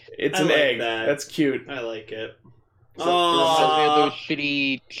egg. It's I an like egg. that. That's cute. I like it. So- Those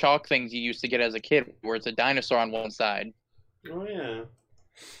shitty chalk things you used to get as a kid, where it's a dinosaur on one side. Oh yeah.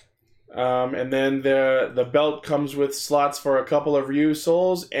 And then the belt comes with slots for a couple of Ryu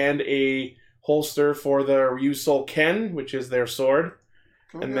Souls and a holster for the Ryu Soul Ken, which is their sword.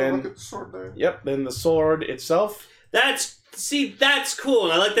 Can And we then- look at the sword there? Yep, then the sword itself. That's cool,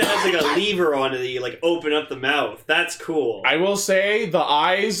 and I like that it has like a lever on it that you like open up the mouth. That's cool. I will say the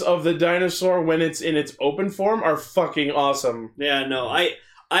eyes of the dinosaur when it's in its open form are fucking awesome. Yeah, no, I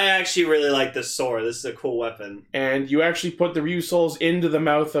actually really like this sword. This is a cool weapon. And you actually put the Ryu Souls into the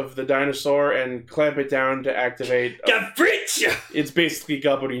mouth of the dinosaur and clamp it down to activate. Capriccio! It's basically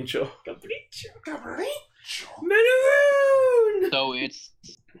Gaburincho. Capriccio! Maroon! So it's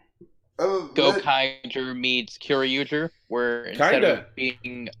Oh, Gokaiger meets Kyoryuger, where instead Kinda. of it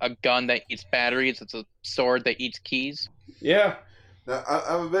being a gun that eats batteries, it's a sword that eats keys. Yeah. Now,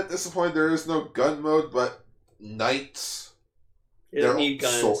 I'm a bit disappointed there is no gun mode, but knights. You don't need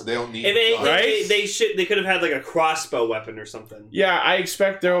guns. They don't need If anything, guns. Right? they could have had like a crossbow weapon or something. Yeah, I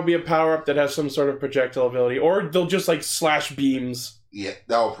expect there will be a power-up that has some sort of projectile ability. Or they'll just, like, slash beams. Yeah,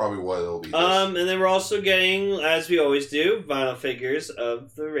 that will probably what it'll be. And then we're also getting, as we always do, vinyl figures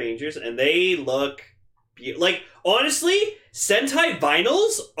of the Rangers, and they look like honestly, Sentai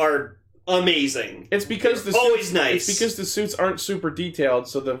vinyls are amazing. It's because the Always suits, nice. It's because the suits aren't super detailed,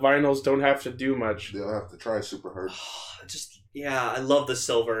 so the vinyls don't have to do much. They'll have to try super hard. I love the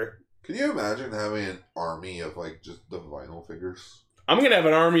silver. Can you imagine having an army of like just the vinyl figures? I'm gonna have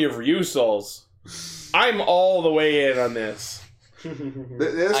an army of Ryu Souls. I'm all the way in on this.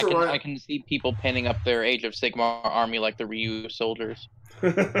 This I can see people pinning up their Age of Sigmar army like the Ryu soldiers.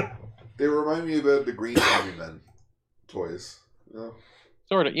 They remind me about the Green Army Men toys. You know?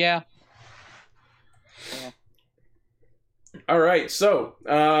 Sort of, yeah. All right, so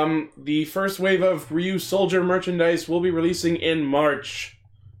the first wave of Ryu Soldier merchandise will be releasing in March.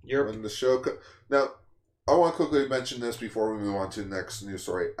 When the show now, I want to quickly mention this before we move on to the next news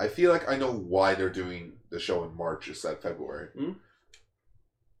story. I feel like I know why they're doing the show in March instead of February.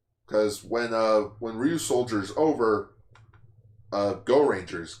 Because when Ryu Soldier's over, Go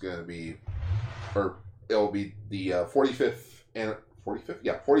Ranger's gonna be, or it'll be the 45th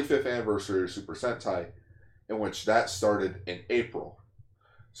anniversary of Super Sentai, in which that started in April.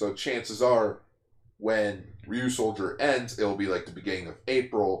 So chances are, when Ryu Soldier ends, it'll be like the beginning of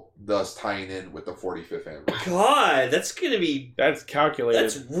April, thus tying in with the 45th anniversary. God, that's calculated.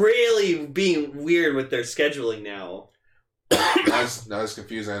 That's really being weird with their scheduling now. Not as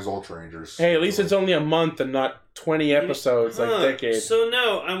confusing as Ultra Rangers. Hey, at least it's only a month and not 20 episodes like decades. So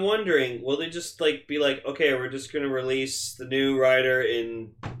no, I'm wondering, will they just like be like, okay, we're just gonna release the new rider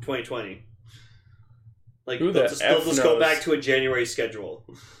in 2020? Like Who they'll the just F go knows? back to a January schedule.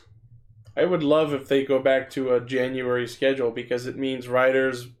 I would love if they go back to a January schedule because it means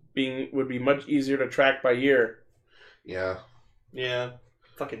riders would be much easier to track by year. Yeah. Yeah.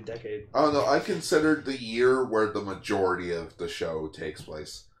 Fucking decade. I don't know. I considered the year where the majority of the show takes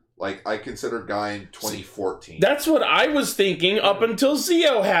place. Like, I consider Gaim 2014. That's what I was thinking up until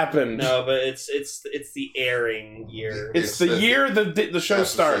Zeo happened. No, but it's the airing year. It's the year the show episode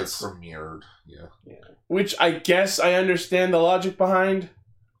starts. Premiered. Yeah. Which I guess I understand the logic behind.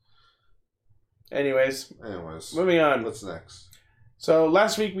 Anyways, moving on. What's next? So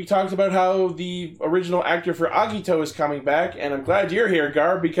last week we talked about how the original actor for Agito is coming back, and I'm glad you're here,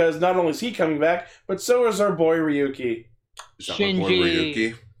 Gar, because not only is he coming back, but so is our boy Ryuki. Is that my boy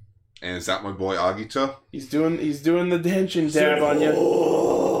Ryuki? And is that my boy Agito? He's doing the henshin dab on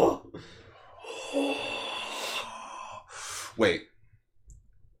you. Wait.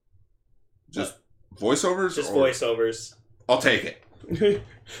 Just voiceovers? Just or- voiceovers. I'll take it.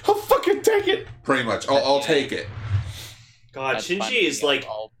 I'll fucking take it. Pretty much. I'll take it. God, That's fine with Shinji is me. like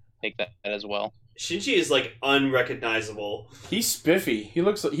I'll take that as well. Shinji is like unrecognizable. He's spiffy. He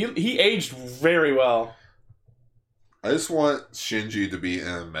looks like he aged very well. I just want Shinji to be in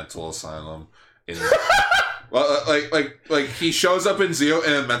a mental asylum. Well, like he shows up in Zio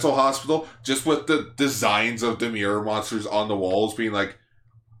in a mental hospital just with the designs of the mirror monsters on the walls, being like,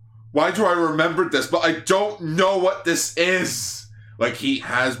 "Why do I remember this? But I don't know what this is." Like he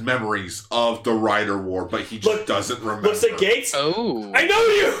has memories of the Rider War, but he just doesn't remember. Looks at Gates. Oh. I know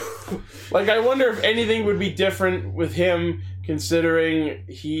you. Like, I wonder if anything would be different with him, considering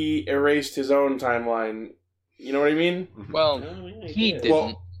he erased his own timeline. You know what I mean? Well, he didn't.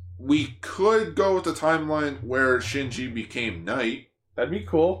 Well, we could go with the timeline where Shinji became Knight, That'd be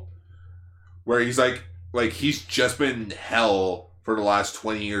cool. where he's like he's just been in hell for the last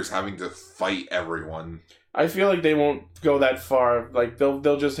 20 years, having to fight everyone. I feel like they won't go that far. Like, they'll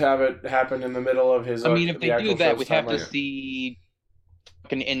just have it happen in the middle of his. I mean, if the they actual do that, show's we'd have to timeline. see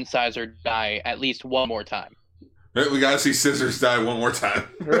fucking Incisor die at least one more time. We gotta see Scissors die one more time.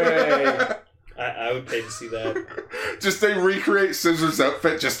 Hooray. I would pay to see that. Just they recreate Scissors'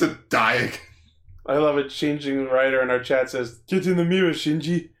 outfit just to die again. I love it. Changing Rider in our chat says, "Get in the mirror,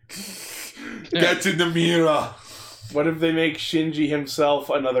 Shinji." Get in the mirror. What if they make Shinji himself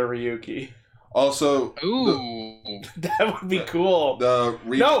another Ryuki? Also, Ooh, That would be cool.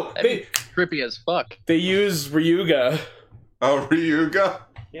 No, That'd trippy as fuck. they use Ryuga. Oh, Ryuga.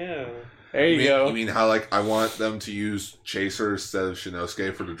 Yeah. There you go. You mean how I want them to use Chaser instead of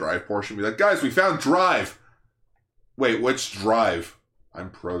Shinosuke for the drive portion? Be like, guys, we found drive. Wait, which drive? I'm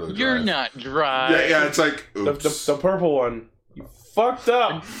proto drive. You're not dry. Yeah, it's like, oops. The purple one. You fucked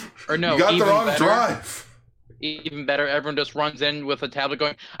up. Or no, you got the even wrong better, drive. Even better, everyone just runs in with a tablet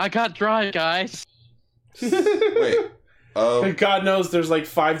going, "I got drive, guys." Wait. God knows there's like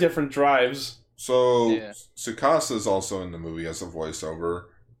 5 different drives. So Yeah. Tsukasa's also in the movie as a voiceover,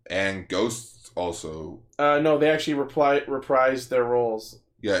 and Ghost also, No, they actually reprised their roles.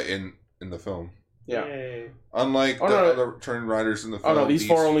 in the film. Yeah. Yay. Unlike Oh, the no. other Turn Riders in the film. Oh no, these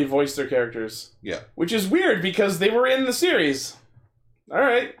 4 only voiced their characters. Yeah. Which is weird because they were in the series.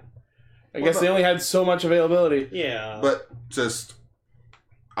 Alright. I Well, guess they no. only had so much availability. Yeah. But just,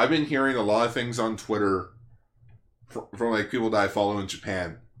 I've been hearing a lot of things on Twitter from like people that I follow in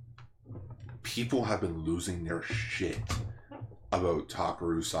Japan. People have been losing their shit about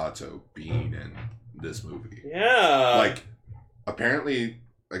Takeru Sato being in this movie. yeah. Like, apparently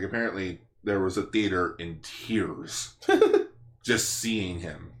there was a theater in tears just seeing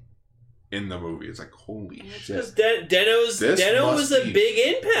him in the movie. It's like, holy because shit. This Deno must was a be-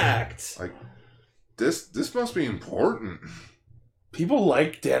 big impact. Like, this must be important. People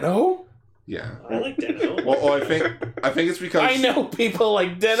like Deno? Yeah. I like Deno. Well, I think it's because I know people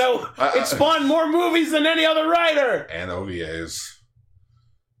like Deno. I- It spawned more movies than any other writer. and OVAs.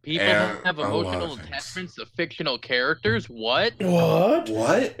 People And have a lot emotional of things. attachments to fictional characters. What? What?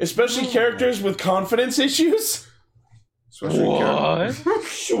 What? Especially characters with confidence issues? Especially What?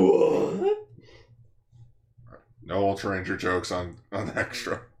 What? no Ultra Ranger jokes on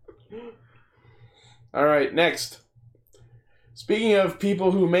Extra. Alright, next. Speaking of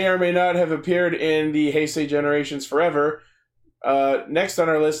people who may or may not have appeared in the Heisei Generations Forever, next on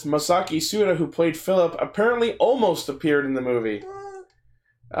our list, Masaki Suda, who played Philip, apparently almost appeared in the movie.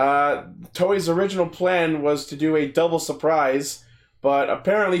 Toei's original plan was to do a double surprise, but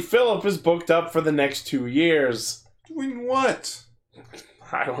apparently Philip is booked up for the next 2 years. Doing what?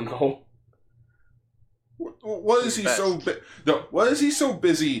 I don't know. What is he so no? What is he so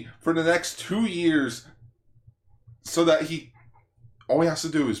busy for the next 2 years? So that all he has to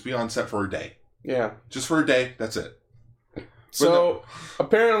do is be on set for a day, Yeah. just for a day. That's it. So,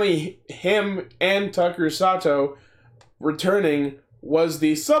 apparently, him and Takeru Sato returning was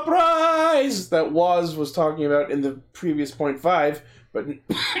the surprise that was talking about in the previous point 5, but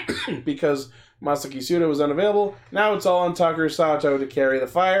because Masaki Suda was unavailable, now it's all on Takeru Sato to carry the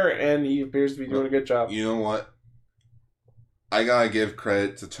fire, and he appears to be doing a good job. You know what? I gotta give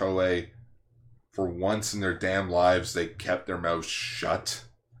credit to Toei. For once in their damn lives, they kept their mouths shut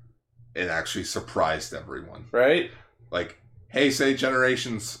and actually surprised everyone. Right? Like, Heisei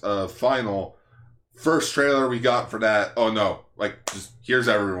Generations final, first trailer we got for that. Oh no, like, just here's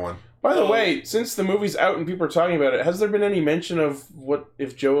everyone. By the way, since the movie's out and people are talking about it, has there been any mention of what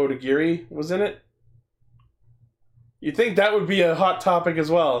if Joe Odagiri was in it? You'd think that would be a hot topic as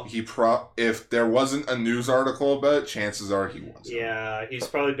well. If there wasn't a news article about it, chances are he was. Yeah, he's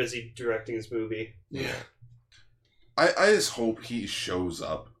probably busy directing his movie. Yeah. I just hope he shows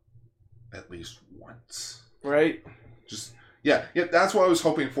up at least once. Right? Just yeah, that's what I was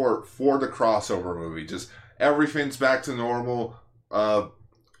hoping for the crossover movie. Just everything's back to normal.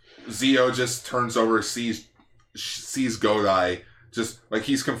 Zio just turns over, sees Godai, just like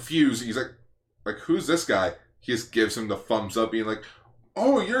he's confused. He's like who's this guy? He just gives him the thumbs up, being like,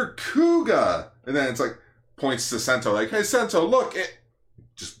 "Oh, you're Kuga," and then it's like points to Sento, like, "Hey, Sento, look!" It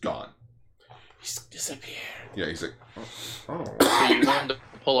just gone. He's disappeared. Yeah, he's like, "Oh." So you want to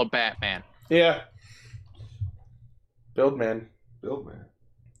pull a Batman? Yeah. Build man. Build man.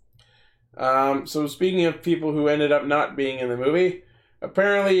 So speaking of people who ended up not being in the movie,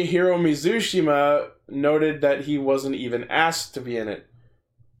 apparently Hiro Mizushima noted that he wasn't even asked to be in it.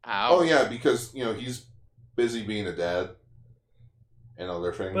 Ow. Oh yeah, because he's busy being a dad and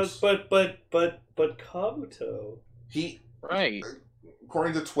other things. But Kabuto. He, Right.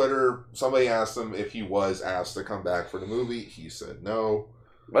 according to Twitter, somebody asked him if he was asked to come back for the movie. He said no.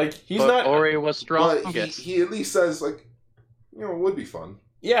 Like, he's But not... Ori was strong. But he at least says, like, it would be fun.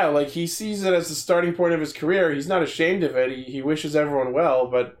 Yeah, like, he sees it as the starting point of his career. He's not ashamed of it. He wishes everyone well,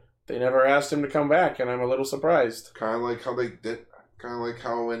 but they never asked him to come back, and I'm a little surprised. Kind of like how they did. Kind of like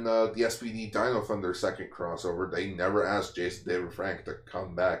how in the SPD Dino Thunder second crossover, they never asked Jason David Frank to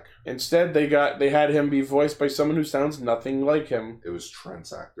come back. Instead, they had him be voiced by someone who sounds nothing like him. It was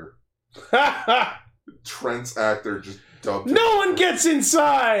Trent's actor. No Trent's actor just dubbed him. one gets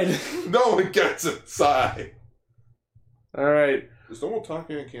inside! No one gets inside! Alright. Is no one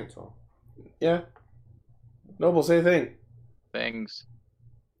talking? I can't tell. Yeah. Noble, say a thing. Things.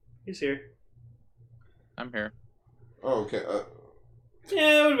 He's here. I'm here. Oh, okay.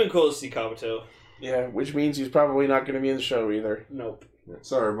 Yeah, it would have been cool to see Kabuto. Yeah, which means he's probably not going to be in the show either. Nope.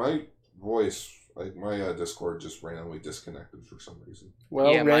 Sorry, my voice, like my Discord just randomly disconnected for some reason.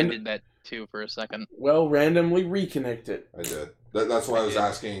 Well, Yeah, mine did that too for a second. well, randomly reconnect it. I did. That's why I was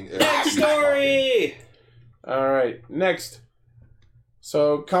asking. If Next he was story! Alright, next.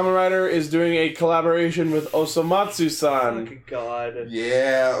 So, Kamen Rider is doing a collaboration with Osomatsu-san Oh, God. talking.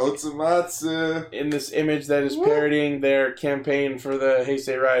 Yeah, Otsumatsu. in this image that is parodying their campaign for the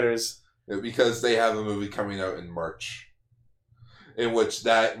Heisei Riders. Yeah, because they have a movie coming out in March, in which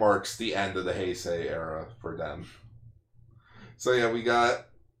that marks the end of the Heisei era for them. So yeah, we got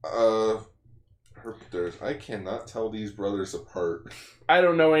I cannot tell these brothers apart. I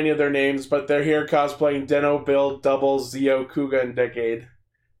don't know any of their names, but they're here cosplaying Deno, Bill, Double, Zio, Kuga, and Decade.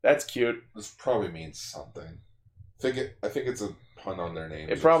 That's cute. This probably means something. I think it's a pun on their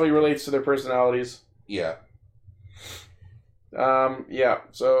names. It probably relates to their personalities. Yeah. Yeah,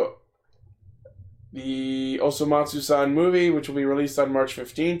 so the Osomatsu-san movie, which will be released on March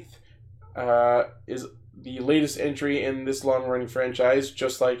 15th, is the latest entry in this long-running franchise,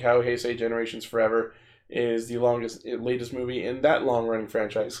 just like how Heisei Generations Forever is the latest movie in that long-running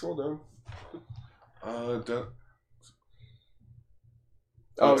franchise. Scroll down. Oh,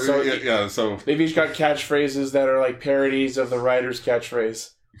 so yeah. So they've each got catchphrases that are like parodies of the writer's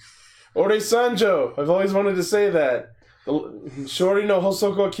catchphrase. Ore Sanjo! I've always wanted to say that. Shori no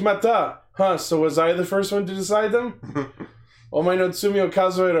Hosoko Kimata! Huh, so was I the first one to decide them? Omae no Tsumi o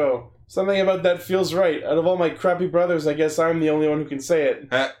Kazuero. Something about that feels right. Out of all my crappy brothers, I guess I'm the only one who can say it.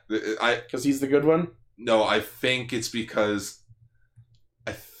 Because he's the good one? No, I think it's because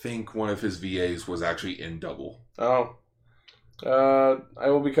I think one of his VAs was actually in Double. Oh. I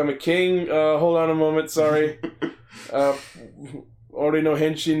will become a king. Hold on a moment, sorry. Ori no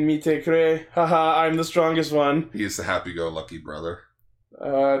henshin mite kure. Haha, I'm the strongest one. He's the happy-go-lucky brother.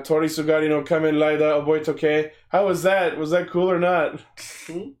 Tori Sugari no Kamen Rider Oboitoke. How was that? Was that cool or not?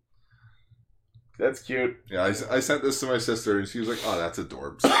 That's cute. Yeah, I sent this to my sister, and she was like, "Oh, that's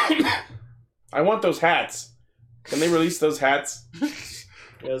adorbs." I want those hats. Can they release those hats?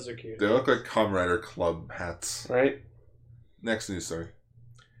 Those are cute. They look like Kamen Rider Club hats. Right? Next news story.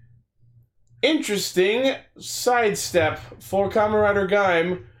 Interesting sidestep for Kamen Rider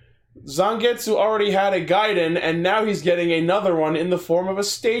Gaim. Zangetsu already had a Gaiden, and now he's getting another one in the form of a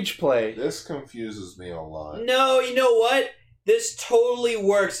stage play. This confuses me a lot. No, you know what? This totally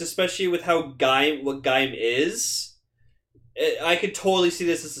works, especially with what Gaim is. I could totally see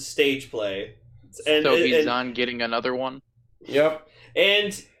this as a stage play. And, So he's on getting another one? Yep.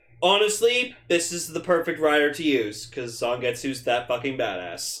 And honestly, this is the perfect rider to use, because Zangetsu's that fucking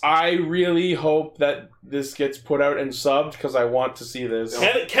badass. I really hope that this gets put out and subbed, because I want to see this.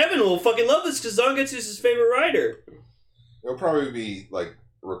 Kevin will fucking love this, because Zangetsu's his favorite rider. It'll probably be, like,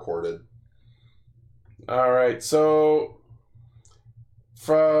 recorded. Alright, so...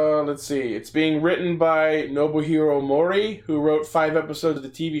 let's see. It's being written by Nobuhiro Mori, who wrote 5 episodes of the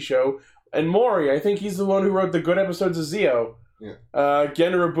TV show. And Mori, I think he's the one who wrote the good episodes of Zio. Yeah.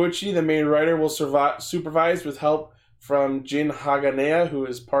 Gen Urobuchi, the main writer, will supervise with help from Jin Haganea, who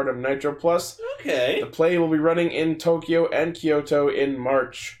is part of Nitro Plus. Okay. The play will be running in Tokyo and Kyoto in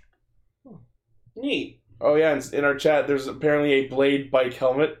March. Neat. Oh yeah, and in our chat, there's apparently a Blade bike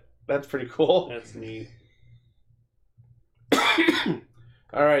helmet. That's pretty cool. That's neat.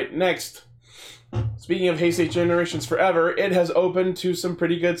 All right, next. Speaking of Heisei Generations Forever, it has opened to some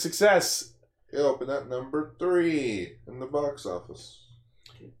pretty good success. It opened at number 3 in the box office.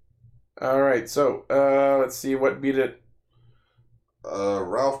 All right, so let's see what beat it.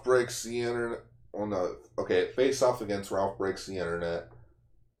 Ralph Breaks the Internet. Oh no. Okay, Face Off against Ralph Breaks the Internet.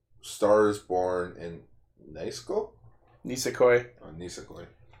 Stars Born in Nisekoi? Nisekoi. Nisekoi.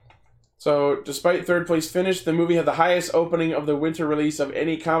 So, despite third place finish, the movie had the highest opening of the winter release of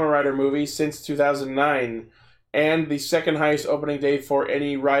any Kamen Rider movie since 2009, and the second highest opening day for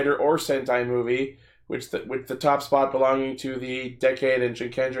any Rider or Sentai movie, with the top spot belonging to the Decade and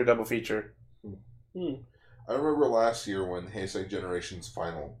Shinkendra double feature. I remember last year when Heisei Generations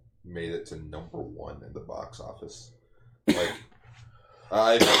Final made it to number 1 in the box office.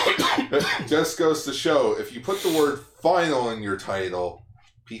 Like, just goes to show, if you put the word final in your title,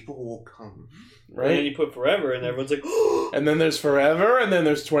 people will come. Right. And then you put Forever, and everyone's like, oh! And then there's Forever, and then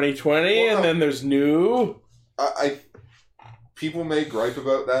there's 2020, and then there's New. People may gripe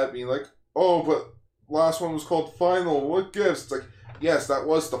about that, being like, oh, but last one was called Final. What gives? It's like, yes, that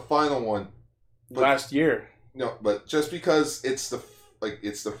was the final one. But, last year. No, but just because it's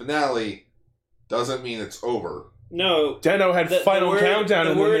the finale doesn't mean it's over. No. Den-O had Final Countdown,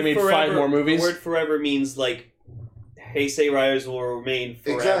 and then they made forever, 5 more movies. The word Forever means, like, Heisei Riders will remain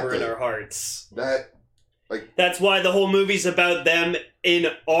forever in our hearts. That's why the whole movie's about them in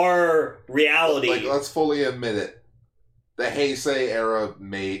our reality. Like, let's fully admit it. The Heisei era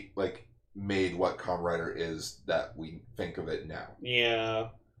made what Kamen Rider is that we think of it now. Yeah.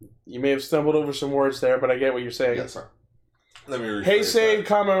 You may have stumbled over some words there, but I get what you're saying. Yes, sir. Let me rephrase Heisei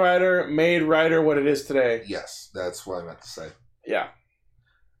Kamen Rider made Rider what it is today. Yes, that's what I meant to say. Yeah.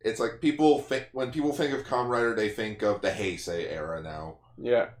 It's like when people think of Kamen Rider, they think of the Heisei era now.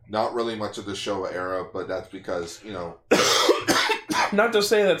 Yeah. Not really much of the Showa era, but that's because, Not to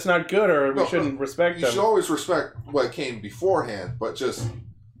say that's not good or we shouldn't respect them. You should always respect what came beforehand, but just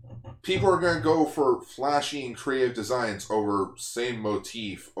people are going to go for flashy and creative designs over same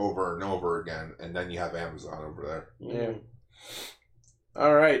motif over and over again, and then you have Amazon over there. Yeah.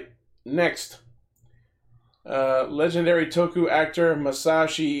 All right. Next. Legendary Toku actor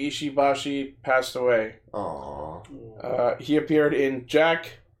Masashi Ishibashi passed away. Aww. He appeared in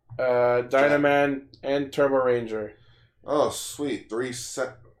Jack, Dynaman, and Turbo Ranger. Oh, sweet. 3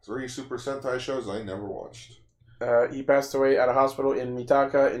 Super Sentai shows I never watched. He passed away at a hospital in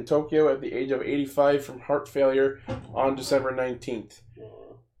Mitaka in Tokyo at the age of 85 from heart failure on December 19th.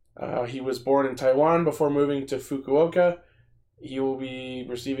 He was born in Taiwan before moving to Fukuoka. He will be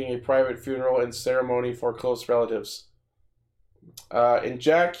receiving a private funeral and ceremony for close relatives. In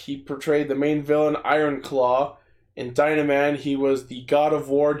Jack, he portrayed the main villain Iron Claw. In Dynaman, he was the God of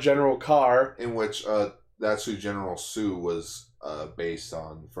War General Carr. In which that's who General Sue was based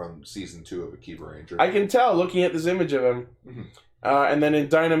on from season 2 of Akiba Ranger. I can tell looking at this image of him. Mm-hmm. And then in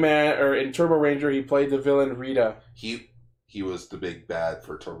Dynaman, or in Turbo Ranger, he played the villain Rita. He was the big bad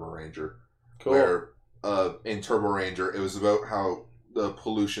for Turbo Ranger. Cool. Where in Turbo Ranger, it was about how the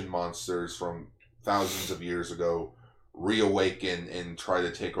pollution monsters from thousands of years ago reawaken and try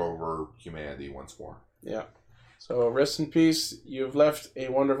to take over humanity once more. Yeah. So rest in peace. You've left a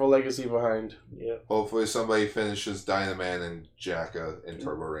wonderful legacy behind. Yeah. Hopefully somebody finishes Dynaman and Jacka in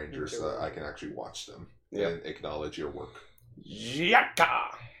Turbo Ranger so that I can actually watch them and acknowledge your work.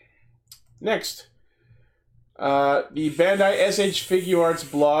 Jacka! Next. The Bandai SH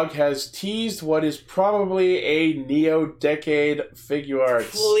Figuarts blog has teased what is probably a Neo-Decade Figuarts.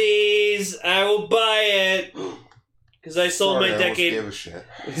 Please, I will buy it. Because I sold my Decade. I almost gave a shit.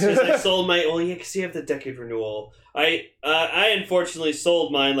 Because I sold my. Oh yeah, because you have the Decade renewal. I unfortunately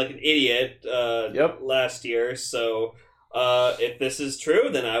sold mine like an idiot. Last year. So if this is true,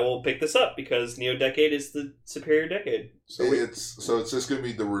 then I will pick this up because Neo Decade is the superior decade. So it's just going to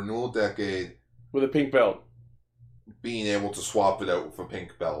be the renewal decade with a pink belt. Being able to swap it out with a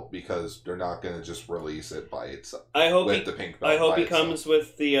pink belt because they're not going to just release it by itself. I hope the pink belt. I hope he comes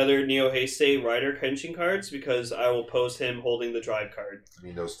with the other Neo Heisei Rider Kenshin cards because I will post him holding the drive card. I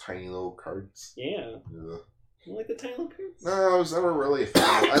mean those tiny little cards. Yeah. You like the tiny little cards? No, I was never really a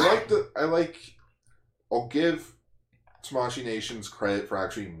fan. I'll give Tamashii Nations credit for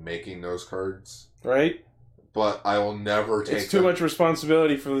actually making those cards. Right. but I will never take It's too them. much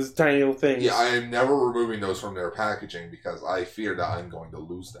responsibility for these tiny little things. Yeah, I am never removing those from their packaging because I fear that I'm going to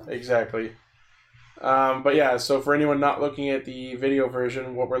lose them. Exactly. But yeah, so for anyone not looking at the video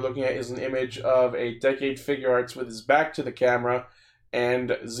version, what we're looking at is an image of a Decade Figure Arts with his back to the camera and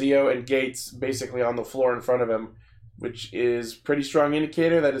Zeo and Gates basically on the floor in front of him, which is pretty strong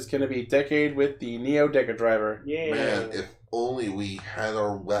indicator that it's going to be Decade with the Neo Deca Driver. Yeah. Man, if only we had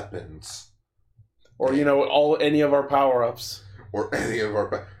our weapons. Or, any of our power-ups. Or any of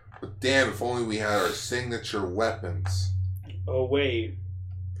our... But damn, if only we had our signature weapons. Oh, wait.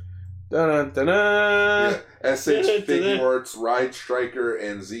 Dun-dun-dun-dun. Yeah, SH Figure Arts, Ride Striker,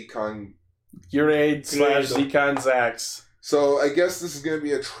 and Zcon. Urade / Zcon Zax. So I guess this is going to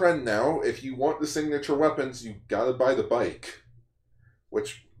be a trend now. If you want the signature weapons, you got to buy the bike.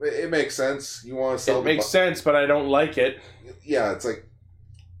 Which, it makes sense. You want to sell It makes sense, but I don't like it. Yeah, it's like...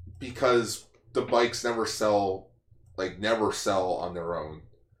 Because the bikes never sell on their own.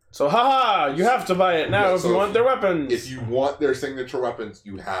 So, haha, you have to buy it now if you want their weapons. If you want their signature weapons,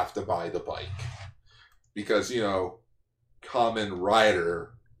 you have to buy the bike. Because, common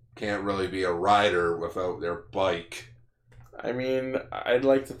rider can't really be a rider without their bike. I mean, I'd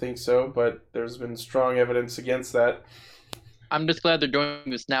like to think so, but there's been strong evidence against that. I'm just glad they're doing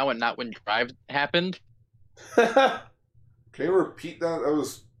this now and not when Drive happened. Can you repeat that?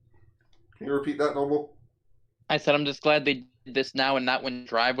 Can you repeat that, Noble? I said I'm just glad they did this now and not when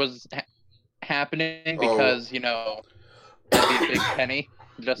Drive was happening because, that'd be a big penny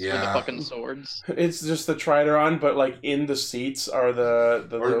just for the fucking swords. It's just the Trideron, but in the seats are the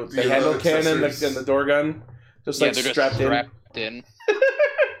handle cannon and the door gun. They're just strapped in.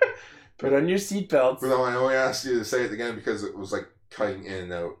 Put on your seatbelts. But no, I only asked you to say it again because it was cutting in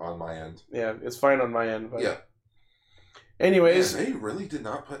and out on my end. Yeah, it's fine on my end. But... Yeah. Anyways. Man, they really did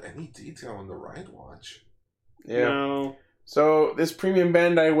not put any detail in the ride watch. Yeah. No. So, this premium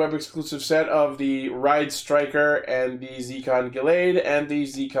Bandai web exclusive set of the Ride Striker and the Zcon Gallade and the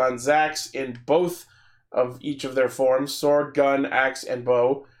Zcon Zax in both of each of their forms, sword, gun, axe, and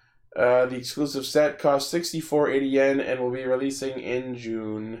bow. The exclusive set costs 64.80 yen and will be releasing in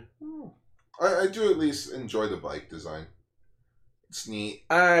June. I do at least enjoy the bike design. It's neat.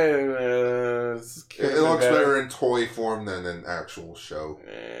 It It looks better in toy form than an actual show.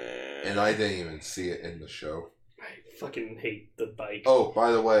 And I didn't even see it in the show. I fucking hate the bike. Oh,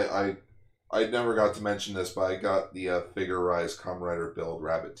 by the way, I never got to mention this, but I got the Figure Rise Kamen Rider Build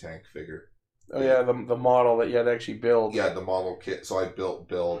Rabbit Tank figure. Oh yeah, the model that you had to actually build. Yeah, the model kit. So I built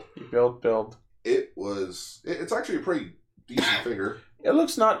Build. You build. It's actually a pretty decent figure. It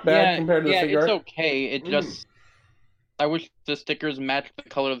looks not bad compared to the figure it's art. okay. It just... I wish the stickers matched the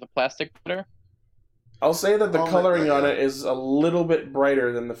color of the plastic better. I'll say that the coloring on it is a little bit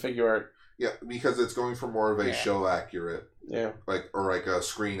brighter than the figure art. Yeah, because it's going for more of a show accurate. Yeah. Or a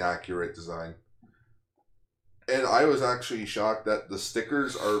screen accurate design. And I was actually shocked that the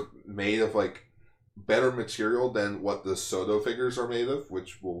stickers are made of better material than what the Soto figures are made of,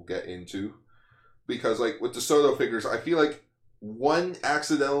 which we'll get into. Because with the Soto figures, I feel like one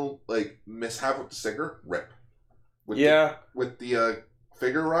accidental mishap with the sticker, rip. With the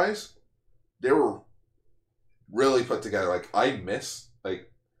Figure Rise, they were really put together. I miss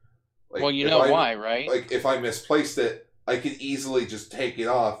well, you know why, right? If I misplaced it, I could easily just take it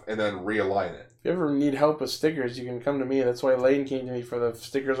off and then realign it. If you ever need help with stickers, you can come to me. That's why Lane came to me for the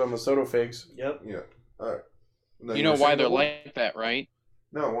stickers on the Soto figs. Yep. Yeah. All right. You know why they're like that, right?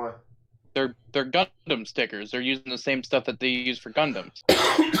 No, why? They're Gundam stickers. They're using the same stuff that they use for Gundams.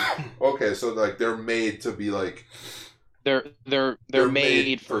 Okay, so they're made to be they're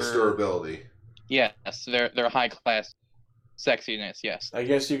made for durability. Yes, they're high class sexiness. Yes. I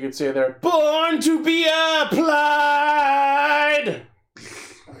guess you could say they're born to be applied.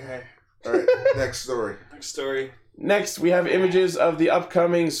 Okay. All right. Next story. Next, we have images of the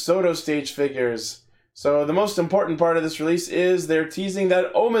upcoming Soto stage figures. So the most important part of this release is they're teasing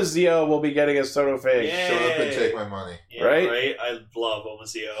that Omazeo will be getting a Soto fig. Yeah. Shut up and take my money. Yeah, right? I love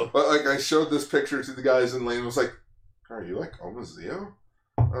Omazeo. But I showed this picture to the guys and Lane was like, "Are you like Omazeo?"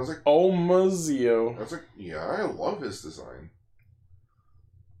 I was like, Omazeo. I was like, yeah, I love his design,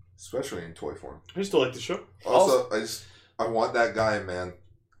 especially in toy form. I still like the show. Also, I want that guy, man.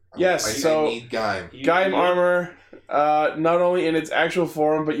 Yes, I need Gaim. Gaim armor, not only in its actual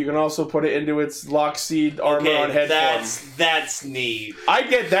form, but you can also put it into its Lockseed armor on head form. That's neat. I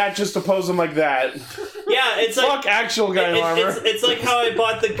get that just to pose him like that. Yeah, it's Fuck actual Gaim armor. It's like how I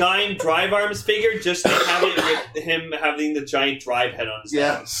bought the Gaim Drive Arms figure just to have it with him having the giant drive head on his head.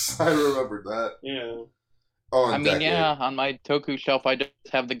 Yes, I remembered that. Yeah. Oh, I mean, on my Toku shelf, I just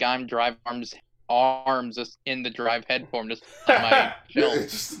have the Gaim Drive Arms arms just in the drive head form, just on my shelf.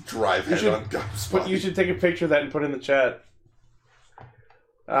 Just drive head on Gum's But you body. should take a picture of that and put it in the chat.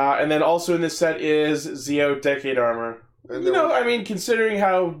 And then also in this set is Zeo Decade Armor. And You then know, I mean, considering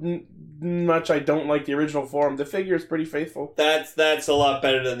how much I don't like the original form, the figure is pretty faithful. That's a lot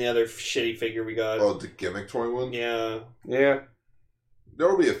better than the other shitty figure we got. oh, the gimmick toy one. Yeah. Yeah. There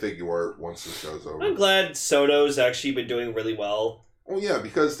will be a figure art once the show's over. I'm glad Soto's actually been doing really well. Oh yeah,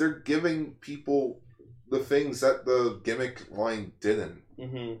 because they're giving people the things that the gimmick line didn't.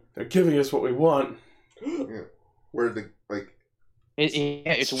 Mm-hmm. They're giving us what we want. Where the like, It's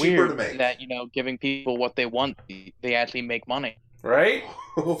It's cheaper to weird make. that, giving people what they want, they actually make money. Right?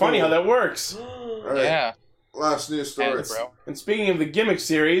 Funny how that works. Alright. Yeah, Last news story. Yes, bro. And speaking of the gimmick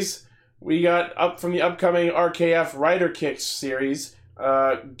series, we got up from the upcoming RKF Rider Kicks series,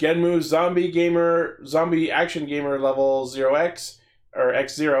 Genmu Zombie Action Gamer level 0X, or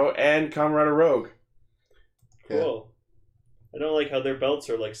X0, and Kamen Rider Rogue. Cool. I don't like how their belts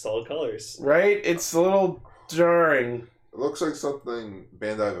are like solid colors. Right? It's a little jarring. It looks like something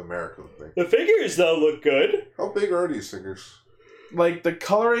Bandai of America would make. The figures though look good. How big are these figures? Like, the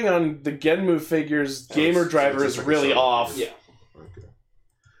coloring on the Genmu figures' gamer driver is just like really a off. Yeah. Okay.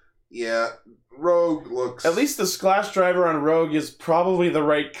 Yeah, Rogue looks. At least the splash driver on Rogue is probably the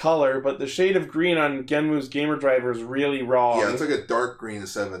right color, but the shade of green on Genmu's gamer driver is really wrong. Yeah, it's like a dark green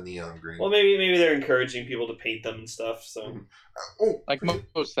instead of a neon green. Well, maybe they're encouraging people to paint them and stuff. So oh, Like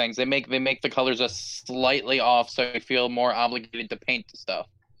most things, they make the colors just slightly off, so you feel more obligated to paint the stuff.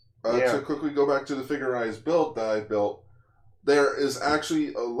 Yeah. To quickly go back to the figurized build that I built, there is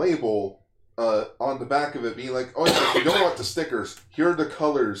actually a label on the back of it being like, oh yeah, if you don't want the stickers, here are the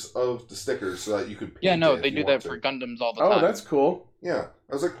colors of the stickers so that you could paint Yeah, no, it if they you do want that for to. Gundams all the Oh, time. that's cool. Yeah,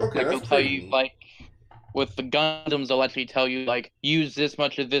 I was like, okay, Like that's they'll tell pretty you, neat. like, with the Gundams, they'll actually tell you, like, use this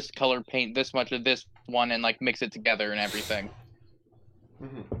much of this color paint, this much of this one, and like mix it together and everything.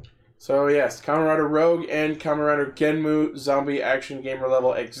 Mhm. So yes, Kamen Rider Rogue and Kamen Rider Genmu Zombie Action Gamer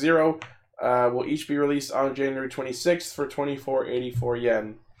Level X0 will each be released on January 26th for 2484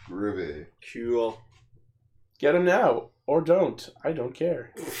 yen. Groovy. cool. Get them now, or don't. I don't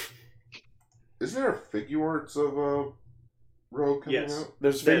care. Isn't there figure arts of Rogue coming Yes. out?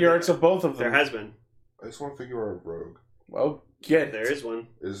 There's There- figure arts of both of them. There has been. I just want figure art of Rogue. Well, get There is one.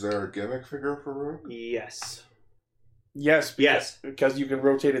 Is there a gimmick figure for Rogue? Yes. Yes, Yes. because you can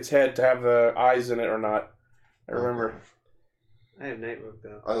rotate its head to have the eyes in it or not. I remember. Okay. I have Night Rogue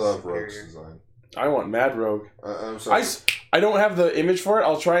though. I love Superior. Rogue's design. I want Mad Rogue. I'm sorry. I don't have the image for it.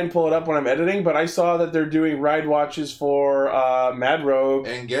 I'll try and pull it up when I'm editing, but I saw that they're doing ride watches for Mad Rogue.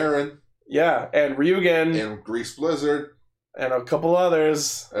 And Garen. Yeah, and Ryugen, And Grease Blizzard. and a couple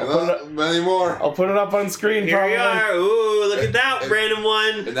others. And many more. I'll put it up on screen. Here we probably. are. Ooh, look at that random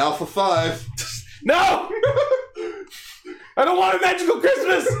one. And Alpha 5. No! I don't want a magical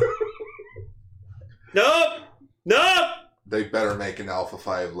Christmas! Nope. Nope. They better make an Alpha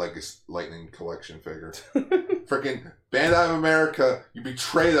 5 Legacy Lightning Collection figure. Freaking Bandai of America, you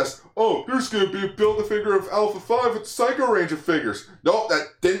betrayed us. Oh, there's gonna be a build-a-figure of Alpha 5 with Psycho Ranger figures. Nope, that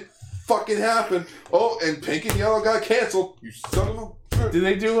didn't fucking happen. Oh, and Pink and Yellow got canceled. You son of a... Do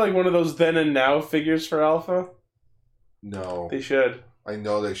they do like one of those then and now figures for Alpha? No. They should. I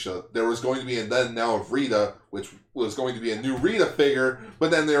know they should. There was going to be a then and now of Rita, which was going to be a new Rita figure,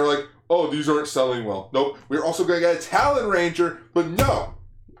 but then they were like, oh, these aren't selling well. Nope, we're also going to get a Talon Ranger, but no!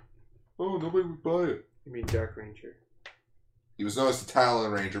 Oh, nobody would buy it. You mean Dark Ranger? He was known as the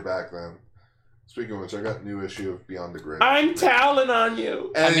Talon Ranger back then. Speaking of which, I got a new issue of Beyond the Grid. I'm toweling on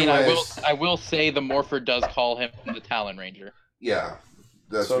you! Anyways, I will say the Morpher does call him the Talon Ranger. yeah.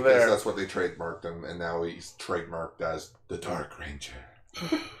 That's So because there. that's what they trademarked him, and now he's trademarked as the Dark Ranger.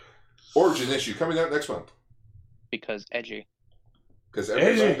 Origin issue coming out next month. Because edgy. Because every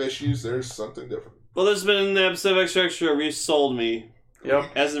Edgy. 5 issues, there's something different. Well, this has been an episode of Extra Extra. Ryu sold me.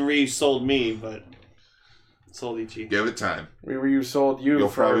 Yep. As in Ryu sold me, but sold Ichi. Give it time. You sold you You'll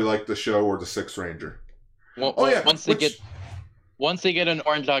for... probably like the show or the Sixth Ranger. Well, Oh, yeah, once they get an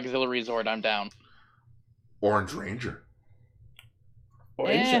Orange Auxiliary Zord, I'm down. Orange Ranger.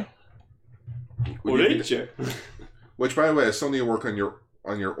 Eh. Orange. Which, by the way, I still need to work on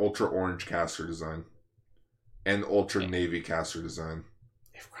your Ultra Orange caster design. And Ultra Navy caster design.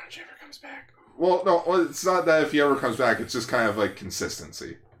 If Grunge ever comes back. Well, no, it's not that if he ever comes back, it's just kind of like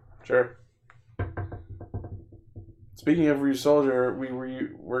consistency. Sure. Speaking of Ryu Soldier,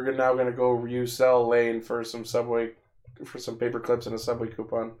 we're now gonna go Ryu Cell Lane for some paper clips and a Subway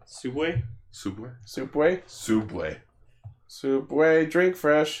coupon. Subway. Subway? Soupway? Subway. Soupway, drink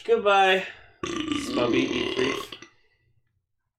fresh. Goodbye. Smubby, eat brief.